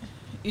wrong.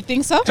 You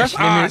think so? Just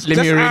Let ask. me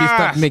already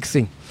start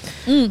mixing.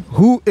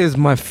 Who is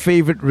my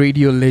favorite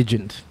radio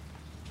legend?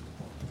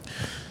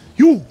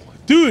 You,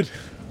 dude.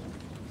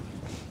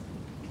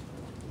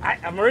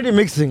 I'm already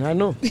mixing. I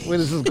know where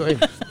this is going.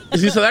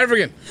 Is he South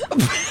African?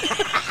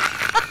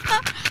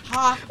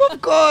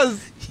 Of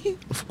course.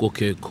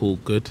 Okay, cool,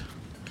 good.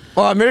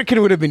 Oh,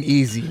 American would have been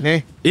easy,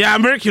 ne? Yeah,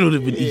 American would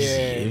have been easy.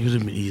 It would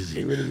have been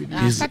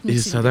easy. start He's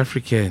mixing. South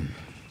African.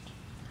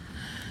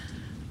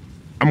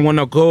 I'm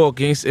gonna go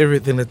against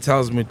everything that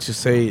tells me to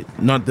say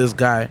not this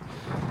guy.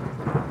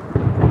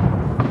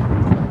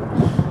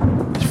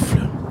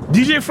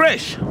 DJ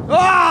Fresh.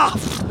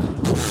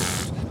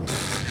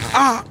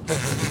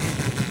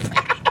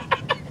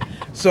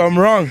 So I'm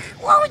wrong.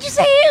 Why would you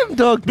say him,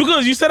 dog?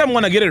 Because you said I'm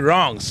gonna get it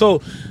wrong.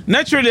 So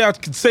naturally I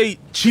could say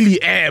Chili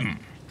M.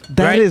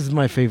 That is right?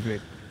 my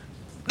favorite.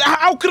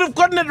 I could have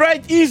gotten it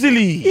right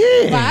easily.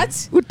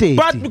 But Good day.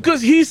 But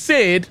because he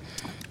said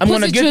I'm Pussy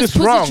gonna get juice, this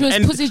pussy wrong, juice,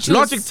 and pussy juice.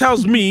 logic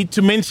tells me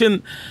to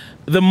mention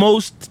the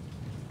most.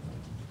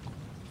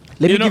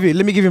 let you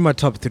me give you my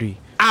top three.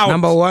 Out.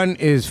 Number one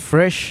is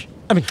Fresh.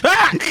 I mean,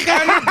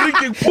 I'm not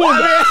drinking. Pussy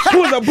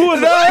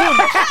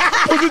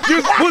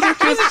juice, pussy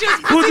juice,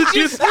 pussy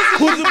juice.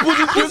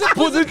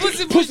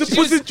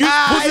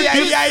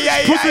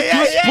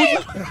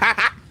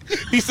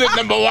 He said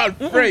number one,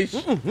 Fresh.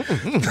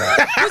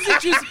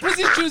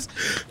 pussy juice.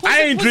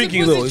 I ain't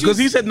drinking though, because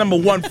he said number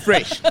one,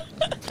 Fresh.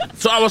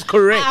 So I was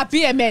correct.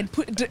 Be a man.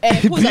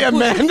 be a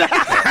man.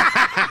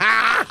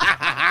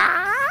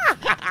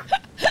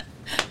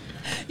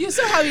 You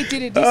saw how he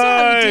did it. You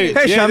saw how he did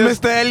it. Hey, Yeah,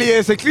 Mr.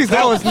 L.E.S. At least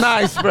that was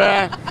nice,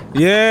 bruh.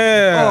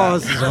 Yeah. Oh,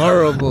 this is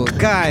horrible,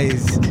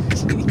 guys.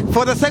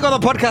 For the sake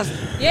of the podcast,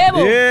 Yeah,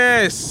 boy.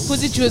 Yes.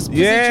 Pussy juice,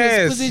 pussy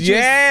yes. juice, pussy juice.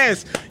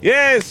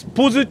 Yes.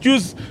 Pussy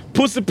juice.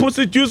 Pussy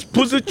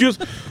juice.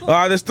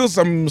 There's still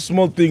some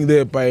small thing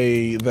there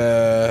by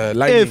the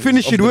line. hey,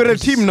 finish it. We're a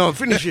team now.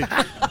 Finish it.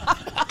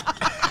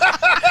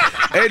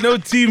 Ain't no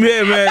team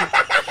here, man.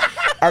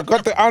 I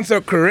got the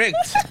answer correct.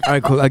 All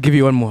right, cool. I'll give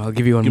you one more.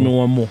 Give me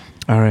one more.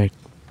 All right.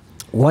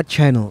 What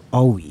channel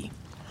are we?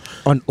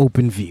 on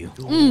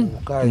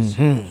OpenView. Guys.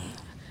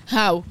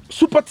 How?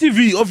 Super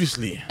TV,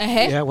 obviously.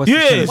 Yeah, what's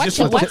Yes, What's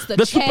it's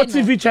the Super channel?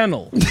 TV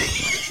channel.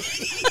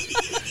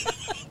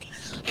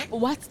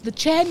 What's the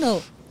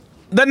channel?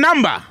 The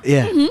number.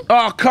 Yeah.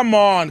 Oh, come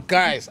on,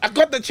 guys. I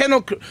got the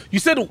channel. You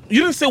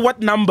didn't say what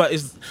number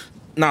is.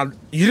 Now,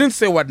 you didn't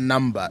say what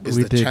number is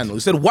We the did. channel. You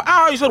said what?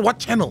 You said what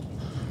channel?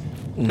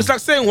 It's like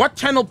saying what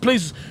channel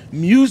plays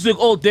music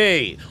all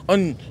day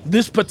on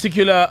this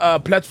particular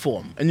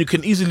platform, and you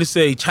can easily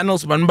say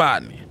channels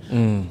Banbani.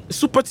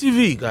 Super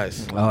TV,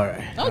 guys. All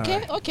right.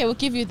 Okay, we'll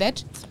give you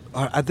that.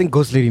 I think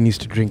Ghost Lady needs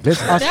to drink.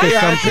 Let's ask her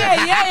something.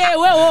 Yeah.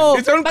 Whoa.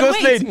 It's on But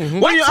Ghost wait, Lady.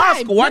 When you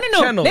ask what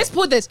no, channel, let's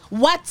put this.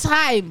 What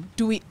time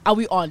are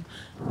we on?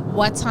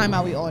 What time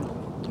are we on?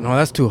 No,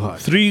 that's too hard.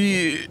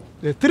 3.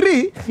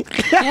 Three?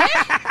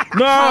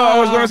 No, I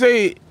was gonna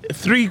say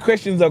 3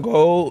 questions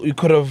ago. You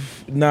could have.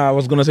 Nah, I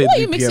was gonna say. What are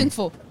 3 you mixing PM.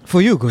 for?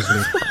 For you, Ghost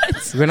Lady.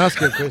 We're gonna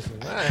ask you a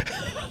question.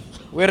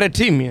 We're a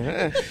team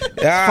here.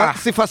 Yeah,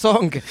 Sifa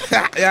sonke.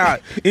 yeah.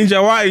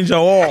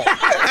 Injawa.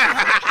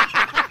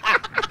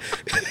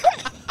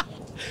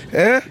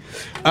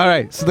 All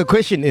right. So the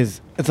question is,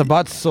 it's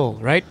about soul,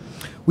 right?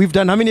 We've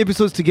done how many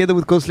episodes together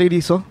with Ghost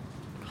Lady, so?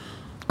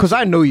 Because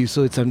I know you,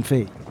 so it's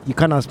unfair. You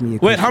can't ask me.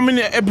 Wait, how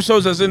many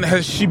episodes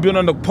has she been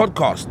on the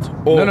podcast?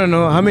 Or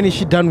No. How many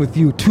she done with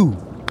you?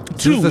 2.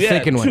 This is the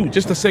second one. 2,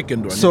 just the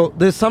second one. So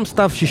there's some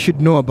stuff she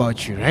should know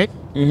about you, right?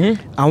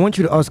 I want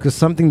you to ask her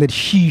something that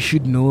she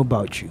should know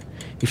about you.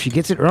 If she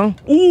gets it wrong,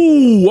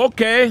 ooh,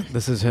 okay.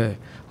 this is her.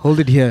 Hold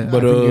it here. I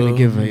think you're gonna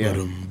give her,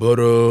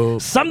 yeah.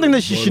 Something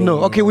that she should know.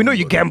 Okay, we know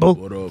you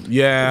gamble.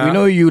 Yeah. We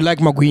know you like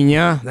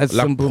magwinya. That's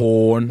like simple.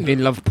 porn. They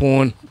love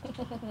porn.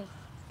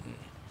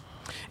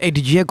 Hey,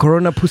 did you hear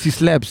Corona pussy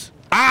slaps?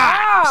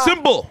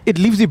 Simple. It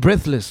leaves you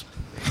breathless.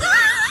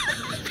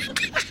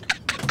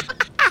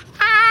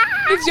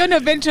 It's on a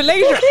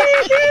ventilator.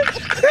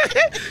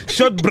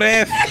 Short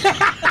breath.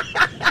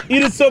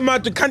 Eat it so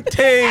much you can't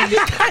taste.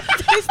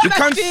 You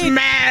can't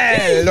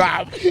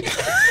smell.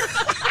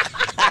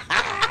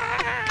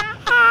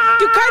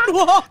 You can't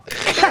walk.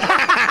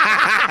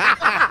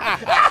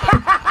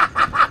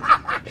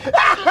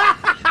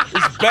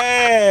 It's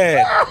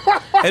bad.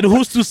 And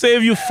who's to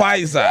save you,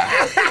 Pfizer?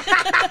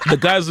 The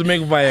guys who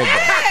make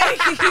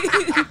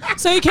Viagra.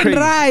 So you can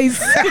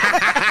rise.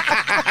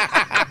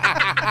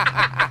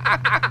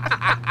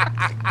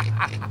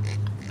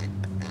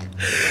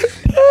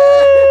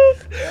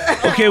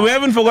 Okay, we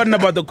haven't forgotten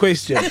about the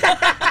question.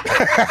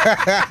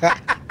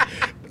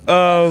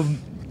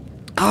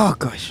 Oh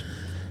gosh.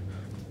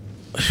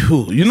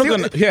 You're not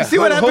gonna. Yeah. See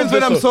what happens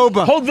when I'm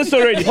sober. Hold this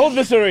already.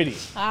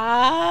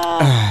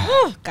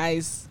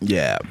 Guys.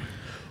 Yeah.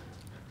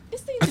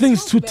 I think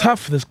it's too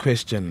tough, this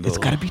question, though. It's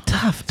gotta be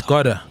tough. Dog.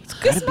 Gotta.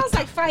 It smells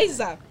like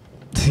Pfizer.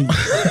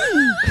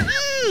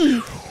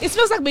 It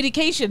smells like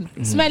medication.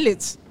 Smell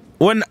it.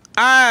 When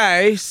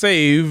I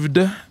saved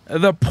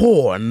the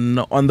porn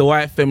on the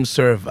YFM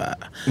server,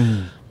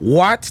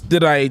 what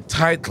did I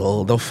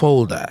title the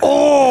folder?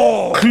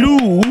 Oh!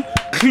 Clue.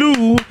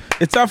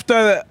 It's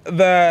after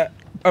a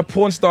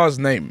porn star's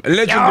name. A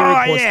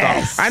legendary porn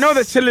star. I know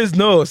the chillers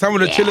know. Some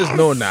of the chillers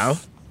know now.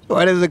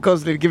 What is it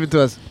costing? Give it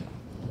to us.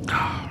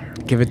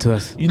 Give it to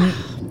us.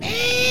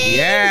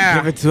 Yeah.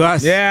 Give it to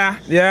us. Yeah.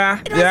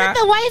 It was at the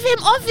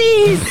YFM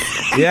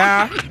office.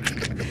 Yeah.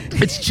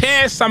 It's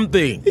chair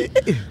something.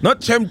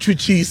 Not chemchu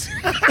cheese.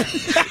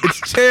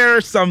 It's chair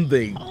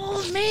something.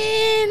 Oh,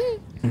 man.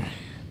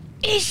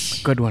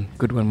 Ish. Good one,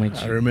 mate.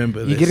 I remember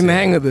this. You're getting the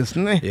hang of this,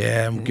 ne?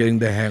 Yeah, I'm getting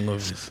the hang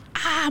of this.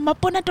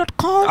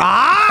 Mapona.com.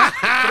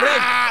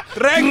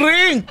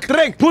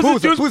 Drink. Pussy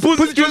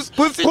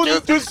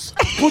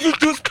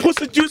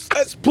juice.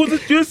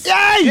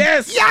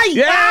 Yes. Nice.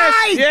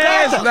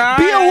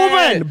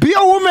 Be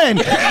a woman.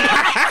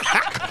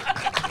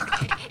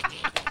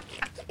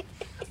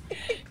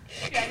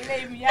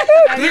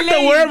 Drink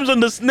the worms on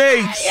the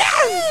snakes.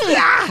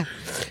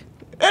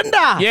 Yes.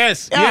 Pussy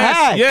juice.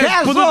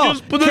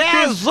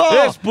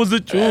 Yes, pussy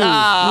juice.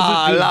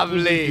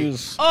 Lovely.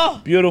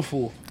 Oh.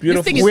 Beautiful.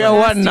 thing is We are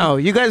nasty. one now.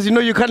 You guys, you know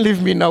you can't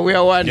leave me now. We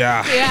are one.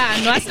 Yeah. Yeah,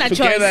 no, that's not choice.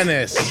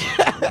 Togetherness.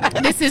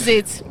 This is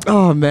it.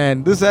 Oh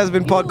man, this has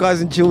been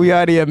Podcast and Chill. We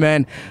out here,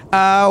 man.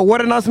 What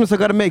announcements I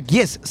gotta make?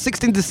 Yes,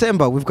 16th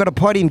December, we've got a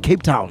party in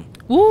Cape Town.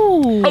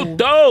 Ooh. Oh,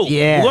 dope.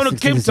 Yeah, We're going to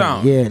 16th Cape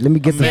December. Town. Yeah, let me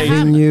get the Amazing.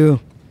 venue.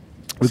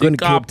 We're Say going to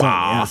Cape Kapa.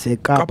 Town. Yeah, say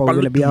Kapa. Kapa We're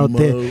going to be out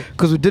there Lutumo.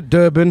 because we did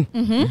Durban.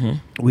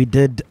 We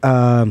did.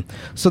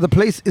 So the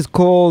place is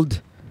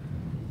called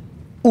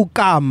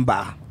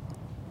Ukamba.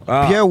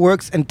 Beer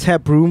Works and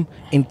Tap Room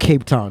in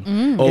Cape Town.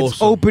 It's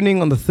Awesome.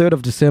 opening on the 3rd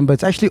of December.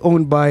 It's actually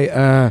owned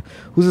by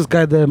who's this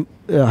guy? The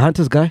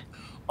Hunters guy.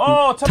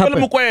 Oh, Tapele Tape.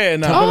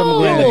 Mukwena. Tapele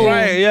Mukwena. Oh,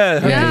 right,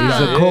 yeah. Yeah.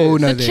 He's a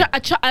co-owner The,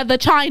 there. the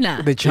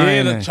China. The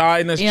China. Yeah, the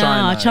China's Yeah,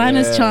 China.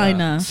 China's yeah.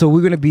 China. So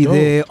we're gonna be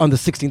there on the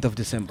 16th of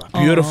December.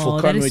 Beautiful.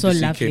 Oh, Can't that is wait so to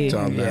see lovely. Cape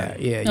Town, man.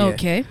 Yeah.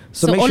 Okay.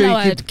 So So make all sure you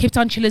our keep- Cape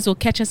Town chillers will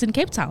catch us in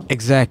Cape Town.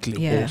 Exactly.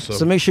 Yeah. Awesome.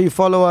 So make sure you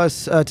follow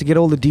us to get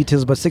all the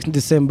details. But 16th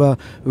December,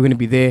 we're going to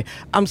be there.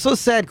 I'm so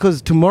sad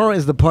because tomorrow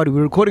is the party.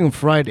 We're recording on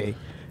Friday.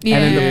 Yeah.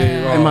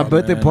 And my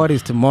birthday party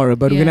is tomorrow,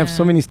 but we're going to have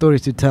so many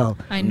stories to tell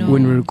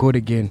when we record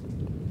again.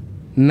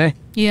 Ne?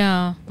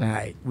 Yeah. All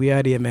right. We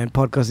out here, man.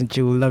 Podcast and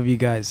chill. We love you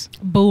guys.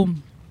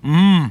 Boom.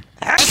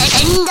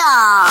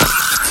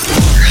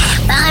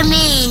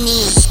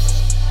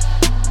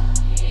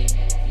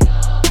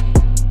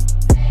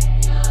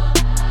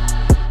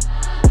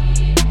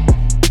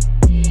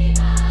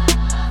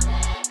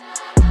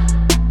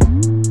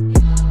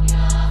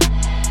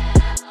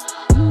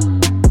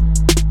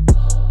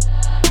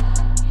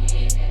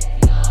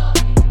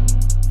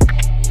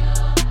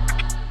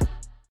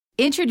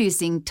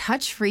 Introducing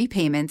touch-free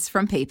payments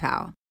from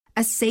PayPal,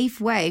 a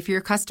safe way for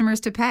your customers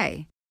to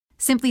pay.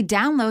 Simply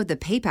download the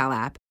PayPal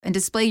app and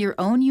display your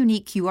own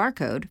unique QR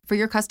code for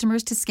your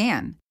customers to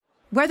scan.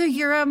 Whether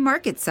you're a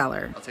market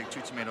seller, I'll take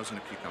 2 tomatoes and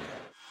a cucumber,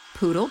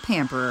 poodle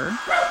pamperer,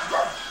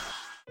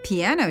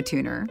 piano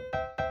tuner,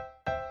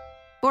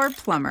 or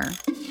plumber,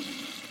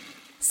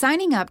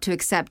 signing up to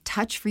accept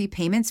touch-free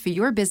payments for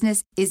your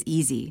business is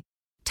easy.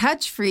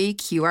 Touch-free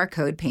QR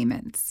code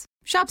payments.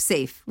 Shop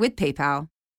safe with PayPal.